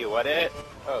not see you, what it?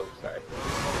 Oh, sorry.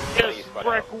 Yes,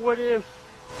 Breck, what if?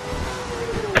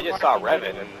 I just saw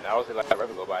Revan, and I was gonna let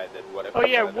Revan go by and then what if? Oh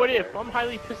yeah, what if? I'm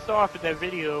highly pissed off at that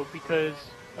video because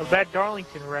of that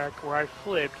Darlington wreck where I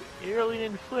flipped. It really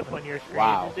didn't flip on your screen.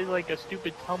 Wow. It did like a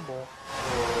stupid tumble.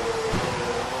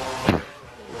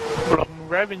 But on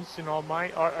Revan's and all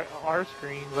our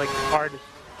screens, like the car just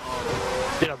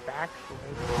did a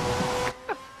backflip.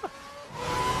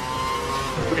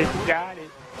 It got it.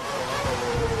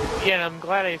 Yeah, and I'm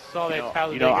glad I saw that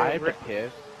Talladega. I had to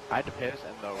piss. I had to piss,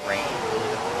 and the rain.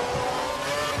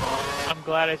 I'm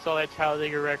glad I saw that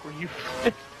Talladega wreck where you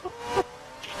flipped.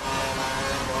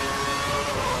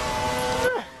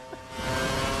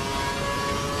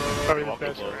 Probably the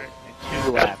best wreck. In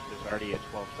 2 laps, there's already a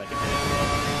 12-second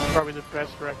hit. Probably the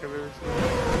best wreck I've ever seen.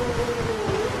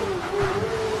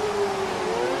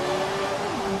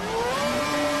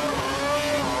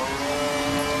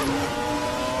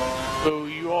 So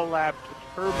you all lapped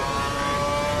turbo.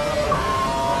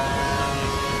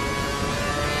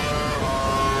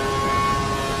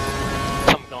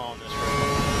 I'm gone this road.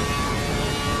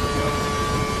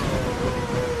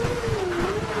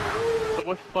 So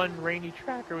what fun rainy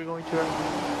track are we going to have?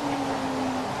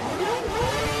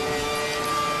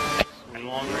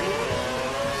 Long range.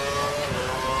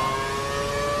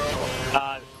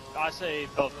 I say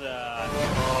both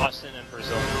Austin and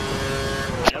Brazil.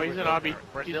 Oh, he's in Abu.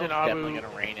 He's in definitely Abu.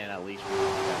 gonna rain in at least.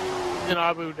 He's in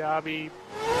Abu Dhabi.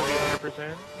 100%.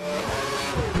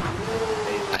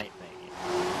 Today's night thing.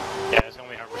 Yeah, it's gonna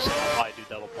be 100%. I'll probably do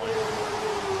double point.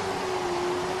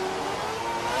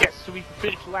 Yes, so we can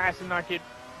finish last and not get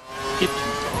too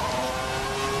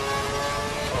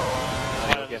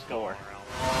I'll get 4.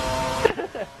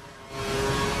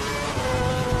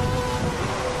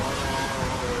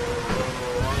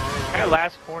 That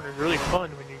last corner is really fun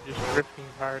when you're just drifting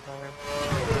the entire time.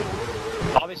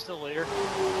 Bobby's still leader.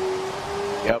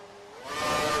 Yep.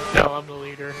 No, I'm the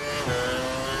leader.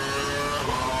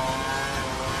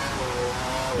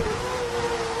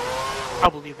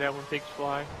 I'll believe that when pigs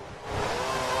fly.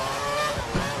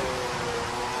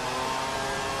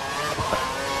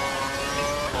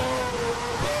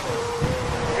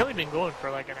 I've only been going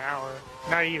for like an hour.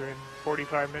 Not even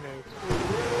 45 minutes.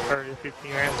 Or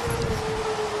 15 minutes.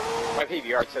 My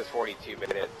PVR says 42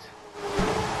 minutes.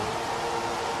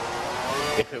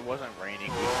 If it wasn't raining,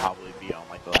 we'd probably be on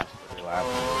like the last 3 laps.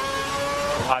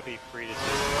 I'd be free to see.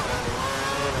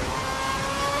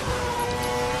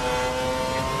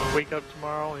 Wake up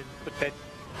tomorrow and put that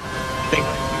thing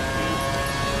on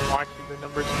YouTube. Watching the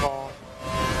numbers fall.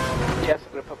 Yes,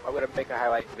 I'm gonna make a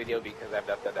highlight video because I've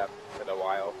not done that in a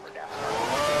while for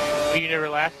NASCAR. Well, you never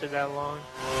lasted that long.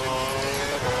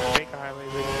 Make a highlight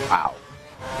video. Wow.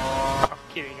 I'm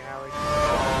kidding, Alex.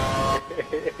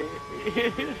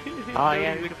 Oh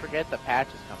yeah, we could forget the patch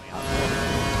is coming out.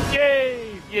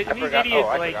 Yay! Yeah, I these forgot. idiots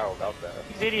I like forgot all about that.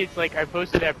 these idiots like I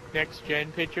posted that next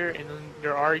gen picture and then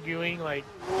they're arguing like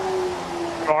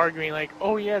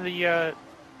oh yeah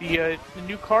the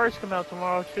new cars come out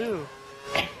tomorrow too.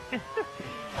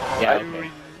 Yeah.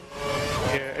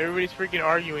 Everybody's freaking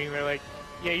arguing. They're like,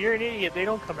 yeah, you're an idiot. They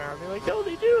don't come out. They're like, no,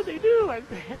 they do. They do.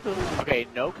 Okay,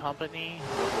 no company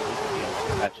will release a deal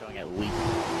that's showing at least.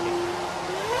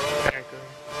 Exactly.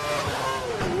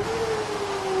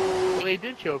 Well, they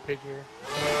did show a picture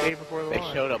the day before the They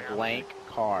launch. showed a blank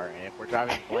car, and if we're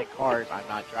driving blank cars, I'm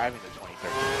not driving the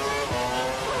 2013.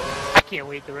 I can't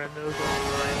wait to run those.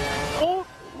 Oh,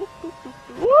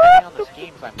 Depending on the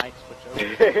schemes, I might switch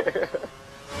over.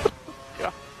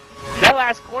 God. That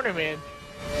last corner, man.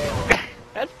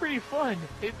 That's pretty fun.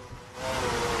 It's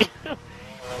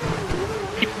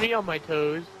keeps me on my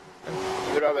toes.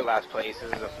 Even though I'm in last place,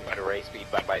 this is a fun race beat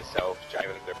by myself,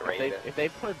 driving the rain. If they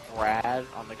put Brad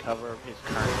on the cover of his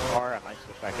current car, I might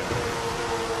switch back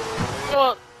over.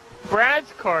 Well,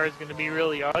 Brad's car is going to be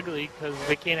really ugly because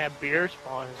they can't have beer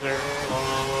sponsors.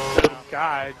 So,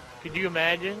 God, could you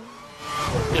imagine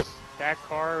just that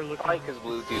car looking? I like his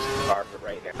Bluetooth car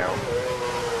right now.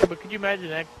 But could you imagine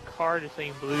that car just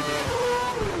saying Bluetooth?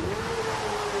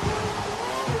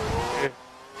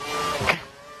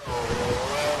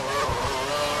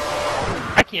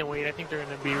 can't wait. I think they're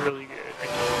going to be really good.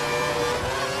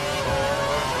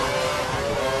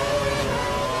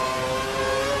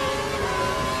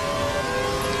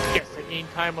 Yes, I gained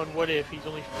time on What If. He's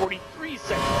only 43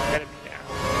 seconds ahead of me now.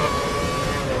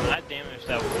 I damaged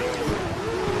that wing.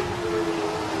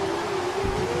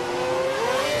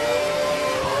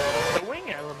 The wing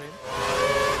element.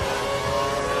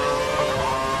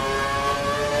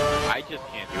 I just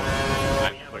can't do it.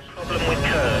 I'm pushing. Problem with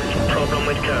curves. Problem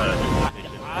with curves.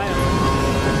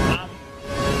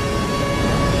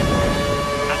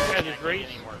 And his race.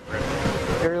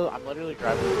 I'm literally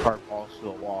driving the car falls to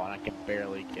the wall and I can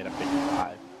barely get a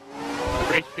 55.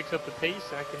 The race picks up the pace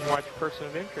and I can watch Person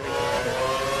of Interest.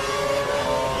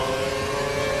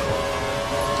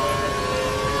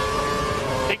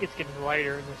 I think it's getting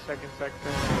lighter in the second sector.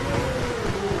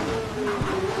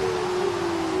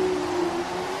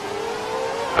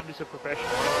 I'm just a professional.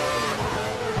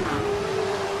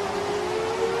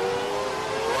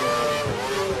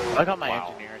 I like how my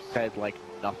engineer said, like,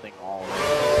 nothing all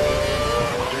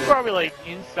around. Probably like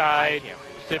inside,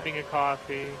 sipping a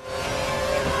coffee.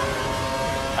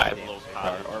 I have low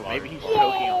power. Or maybe he's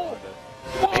choking on one of the...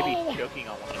 Maybe he's choking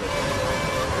on one of the...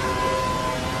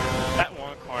 That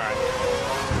one car.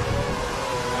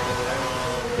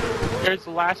 There's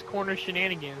the last corner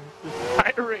shenanigans. This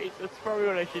entire race. That's probably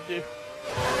what I should do.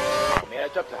 Oh man,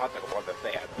 I jumped the hot dog on the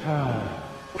fan.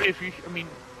 What if you? I mean,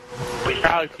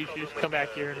 Alex, you should just come back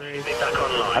here and race. Back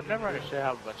online. I've never understood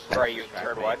how much... Sorry, you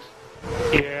turn what?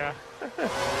 Yeah.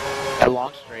 A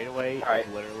long straightaway is Alright.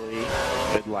 literally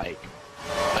good, like,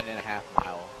 1.5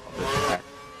 mile of this track.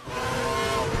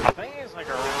 I think it's like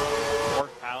around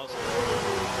 4,000.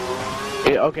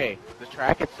 Okay, the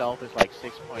track itself is like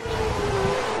 6.2.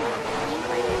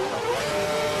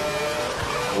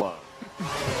 Whoa.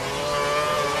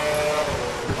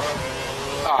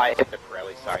 Oh, I hit the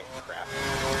Pirelli sign. Crap.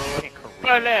 Fucking Korean.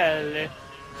 Well,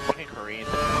 Fucking Korean.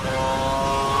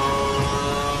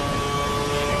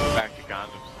 Back to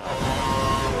Gundam stuff.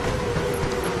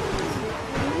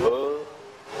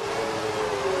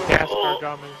 NASCAR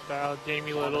Garmin style.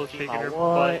 Jamie Little shaking her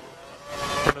butt in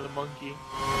front of the monkey.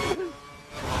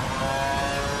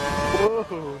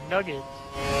 Whoa, nuggets.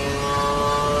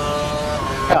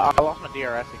 Yeah, I lost my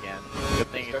DRS again. Good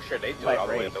thing So it's sure they do wet it all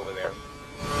the way race. up over there.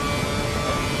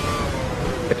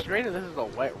 It's great that this is a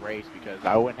wet race because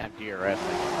I wouldn't have DRS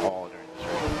like all during this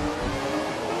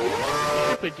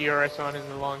race. Put DRS on in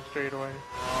the long straightaway.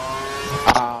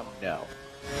 No.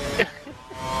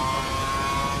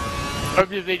 Or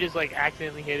did they just like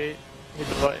accidentally hit the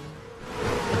button?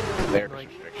 Their Like-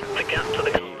 restriction. The gap to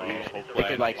the car. They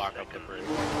could like lock up the bridge.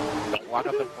 lock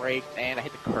up the brakes and I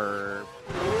hit the curb.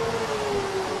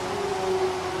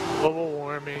 Global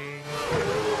warming.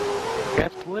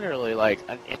 That's literally like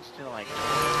an instant like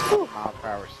 12 mile per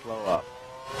hour slow up.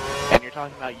 And you're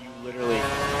talking about you literally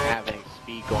having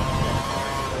speed going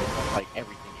through like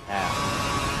everything you have.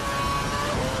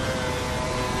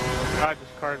 God, this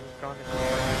card was gone.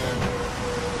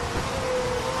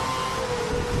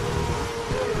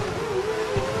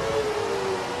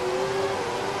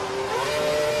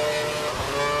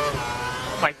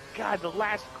 Oh my God, the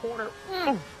last corner.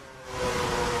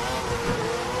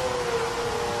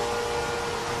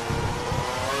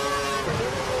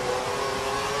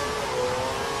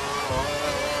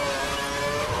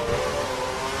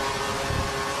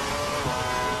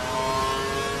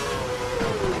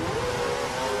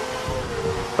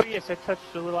 Oh yes, I touched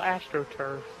a little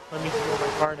AstroTurf. Let me slow my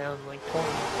car down like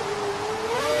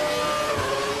 20.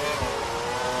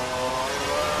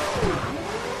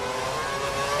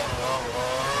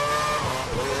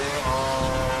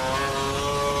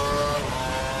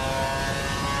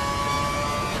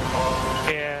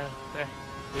 Yeah.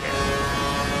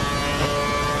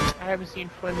 I haven't seen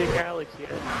Flendick Alex yet.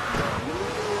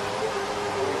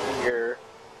 Here.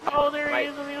 Oh, there he Right.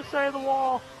 is on the other side of the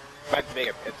wall. I have to make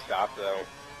a pit stop though.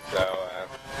 So,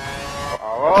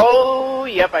 oh,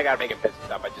 yep, I gotta make a pit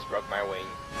stop. I just broke my wing.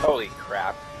 Holy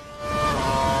crap.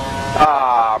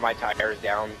 Ah, my tire's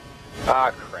down.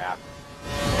 Ah, crap.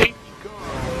 Safety car.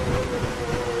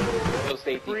 No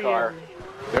safety Debris car. everywhere.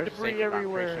 There's Debris a safety car, I'm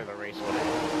everywhere. pretty sure the race would I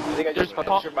think I just There's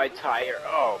punctured my tire.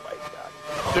 Oh my god.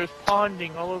 There's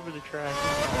ponding all over the track.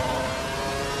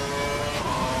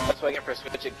 That's what I get for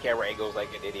switching camera angles like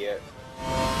an idiot.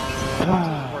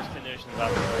 Worst conditions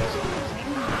I've ever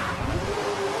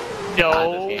No.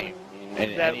 On this game.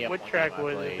 And That any what F1 track game I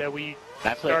was played. it that we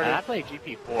I started? played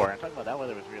GP4. I'm talking about that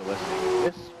weather was realistic.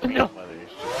 This No. weather is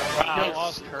just... Wow, No.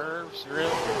 lost curves, really?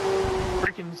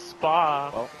 freaking Spa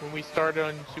Well. when we started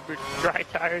on super dry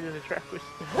tires and the track was.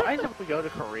 Why is it if we go to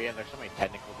Korea and there's so many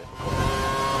technical difficulties?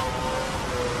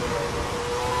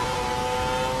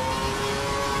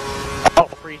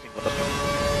 freezing.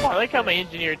 I like how my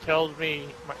engineer tells me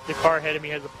the car ahead of me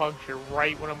has a puncture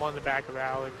right when I'm on the back of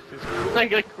Alex. Just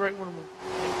like right when I'm.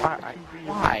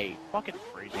 Why? Fucking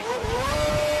freezing.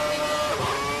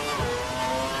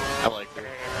 I like it.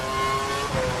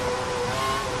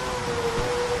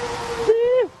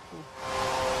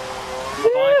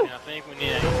 Fine, I think we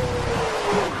need a...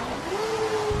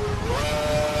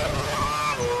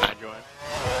 I join.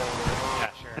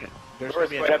 Yeah, sure. There's We're gonna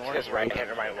be a split up to NORC his right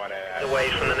hander might want to. Away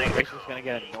from the next race is gonna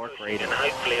get a NORC rating. and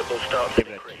hopefully it will start to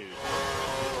Give it a 2. decrease.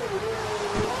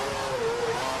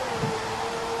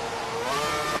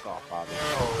 Fuck off, Bobby.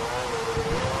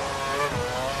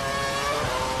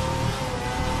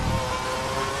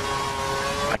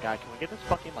 My God, can we get this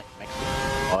fucking like Mexican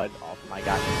mud off my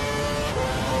goddamn?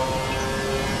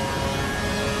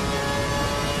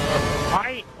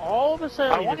 All of a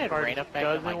sudden, I this wanted car rain just effect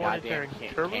on my doesn't want to goddamn turn.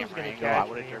 Turbo's camera gonna angle. I catch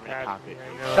would me have and driven pass it me, cockpit. I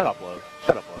know. Shut up, Lowe's.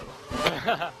 Shut up,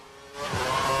 Lowe's.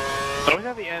 So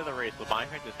at the end of the race, the mine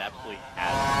just absolutely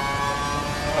has.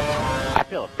 I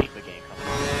feel a FIFA game coming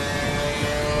on.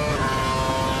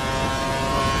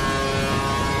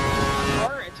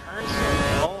 Car, it turns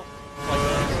so well.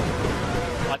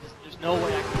 Like, there's no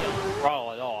way I can get on the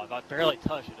throttle at all. If I barely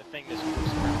touch it, the thing just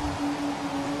moves around.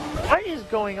 What is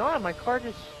going on? My car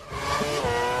just.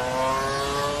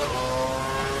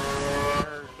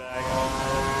 Curve back.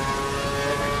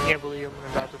 I can't believe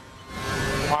I'm about to.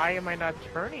 Why am I not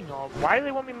turning all? Why do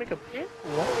they want me to make a pit?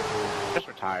 What? Just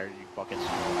retired, you fucking small.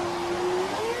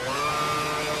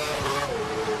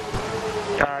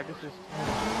 God, this is.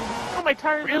 Oh, my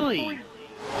tires Really?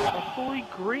 are fully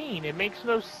green. It makes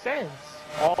no sense.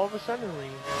 All of a sudden. You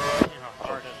know,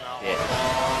 car does not Yeah.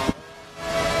 work.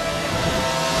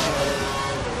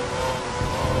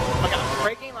 Like, I'm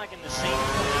braking like in the same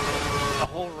place the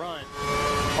whole run.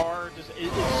 Car just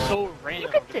it's so random.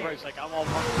 Look at with the brakes. this. Like I'm all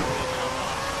marked with it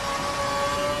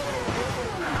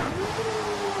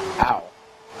Ow.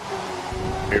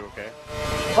 Are you okay?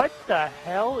 What the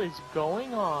hell is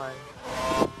going on?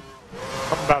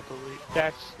 I'm about to leave.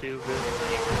 That's stupid.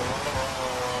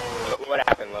 What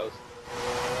happened, Lowe's?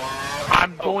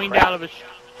 I'm going crap. down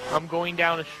I'm going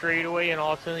down a straightaway, and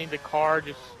all of a sudden the car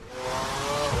just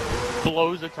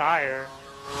blows a tire.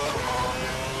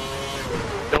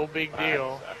 No big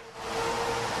deal.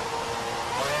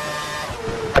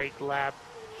 Like lap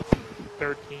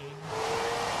 13.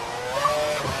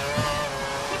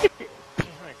 Look at this.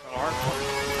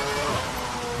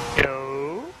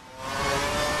 Yo.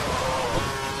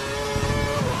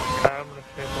 I'm gonna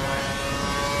fit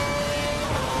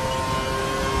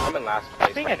I'm in last I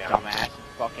place think right a now. dumbass and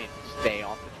fucking stay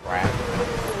on the track.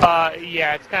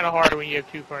 Yeah, it's kind of hard when you have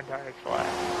two front tires flat.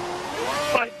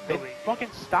 But Then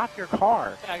fucking stop your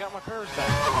car. Yeah, I got my curves back.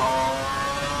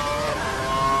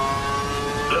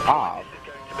 Look, Bob. this is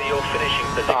going to be your finishing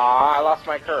position. Aw, I lost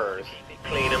my curves. Keep it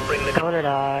clean and bring the So did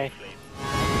I.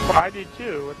 Well, I did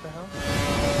too. What the hell?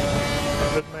 I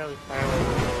put my other tire.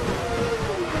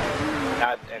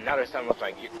 Now there's something with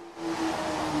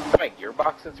my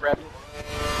gearbox that's revving.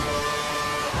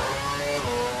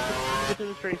 Get to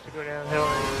this race to go downhill.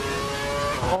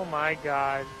 Oh my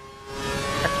god.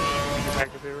 I can't even get back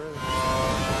to the road.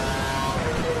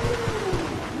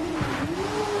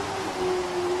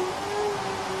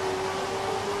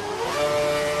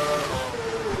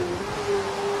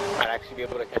 I'd actually be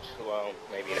able to catch slow,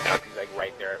 maybe in a he's like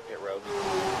right there at pit road.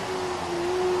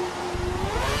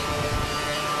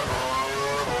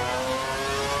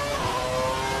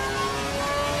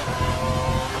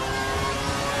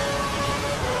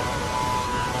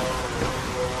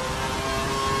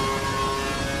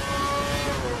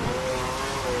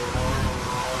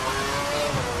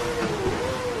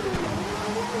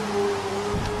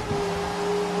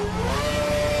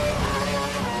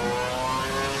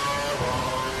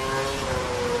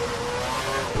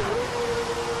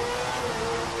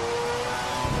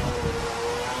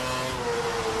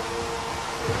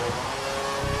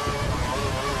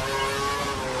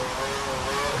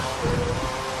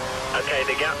 Okay,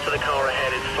 the gap to the car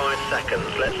ahead is 5 seconds.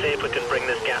 Let's see if we can bring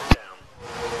this gap down.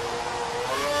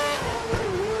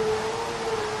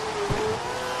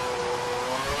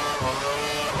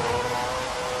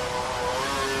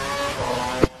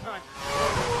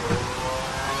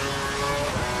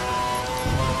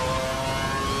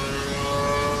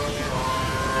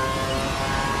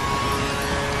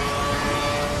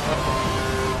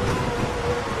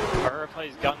 Whoever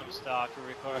plays Gundam stock to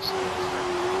request.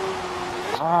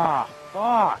 Ah,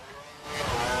 fuck.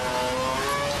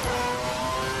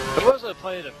 Who was it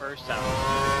played the first time?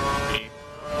 Me.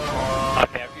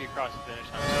 Okay, after you cross the finish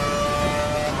line.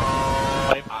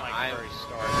 Play from like the very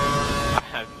start.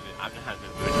 I'm not in the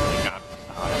mood to pick up.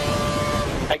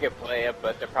 I could play it,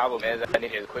 but the problem is I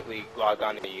need to quickly log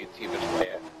on to YouTube and play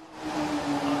it.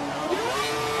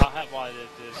 I'll have why this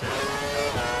is.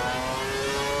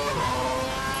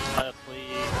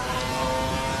 Please.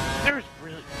 There's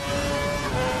really.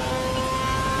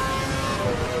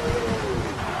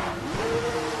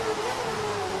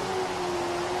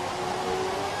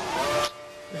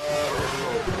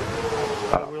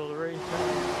 Wheel the race.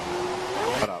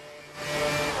 Shut up.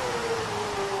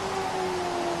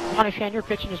 Come on, Shan, you're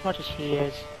pitching as much as he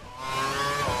is.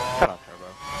 Shut up, Turbo.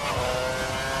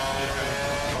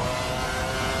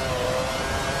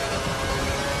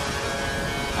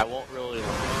 I won't really.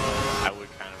 I would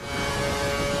kind of.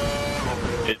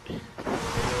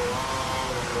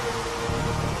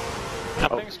 Now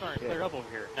things starting to clear up over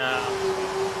here.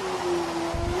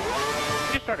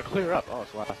 You just started to clear up. Oh,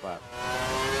 it's the last lap.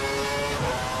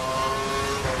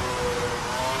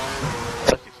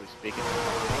 Statistically speaking.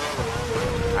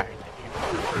 Alright, thank you.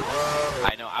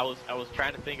 I know. I was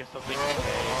trying to think of something to say.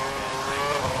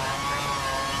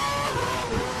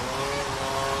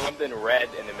 Something red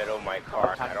in the middle of my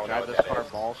car. I don't know what this that car is.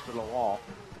 balls to the wall.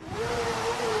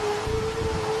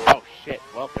 Oh shit!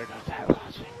 Well, there goes that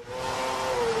logic.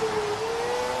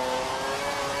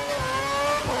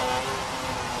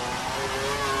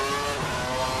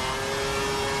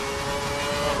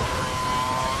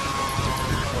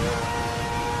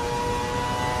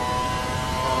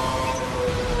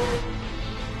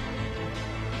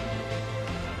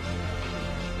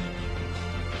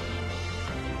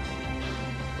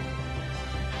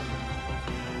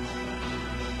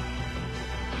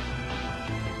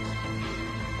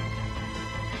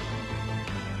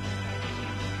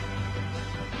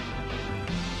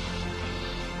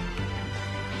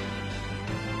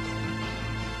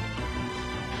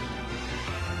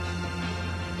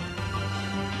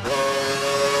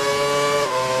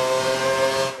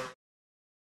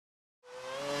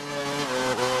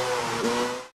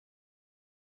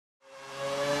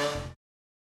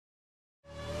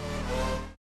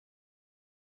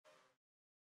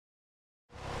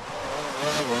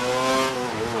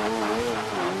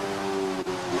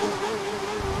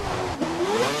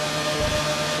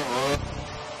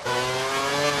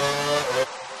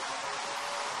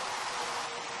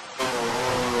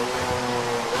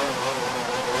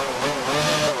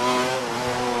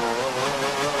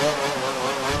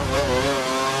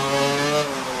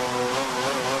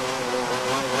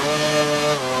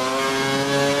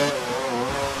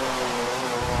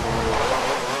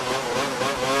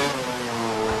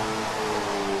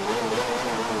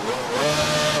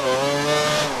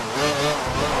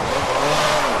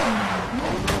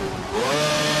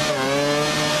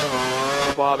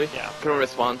 Bobby, Yeah. I couldn't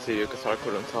respond to you because I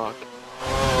couldn't talk.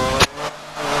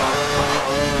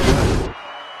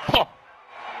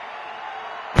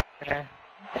 Okay.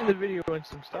 In the video and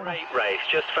some stuff. Great race,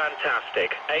 just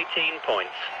fantastic. 18 points.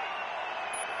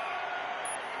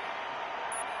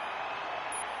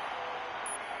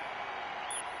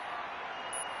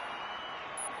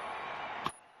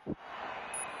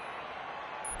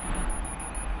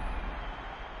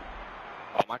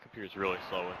 Oh, my computer's really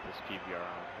slow with this PVR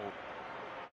on hold.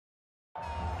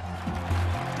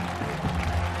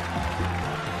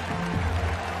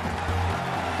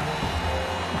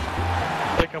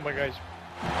 Like how my guys.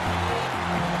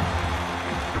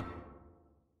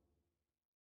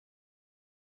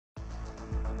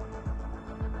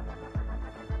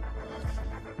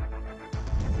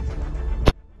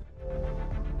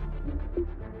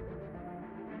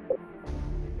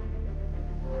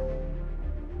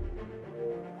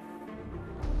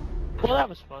 Well, that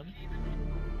was fun.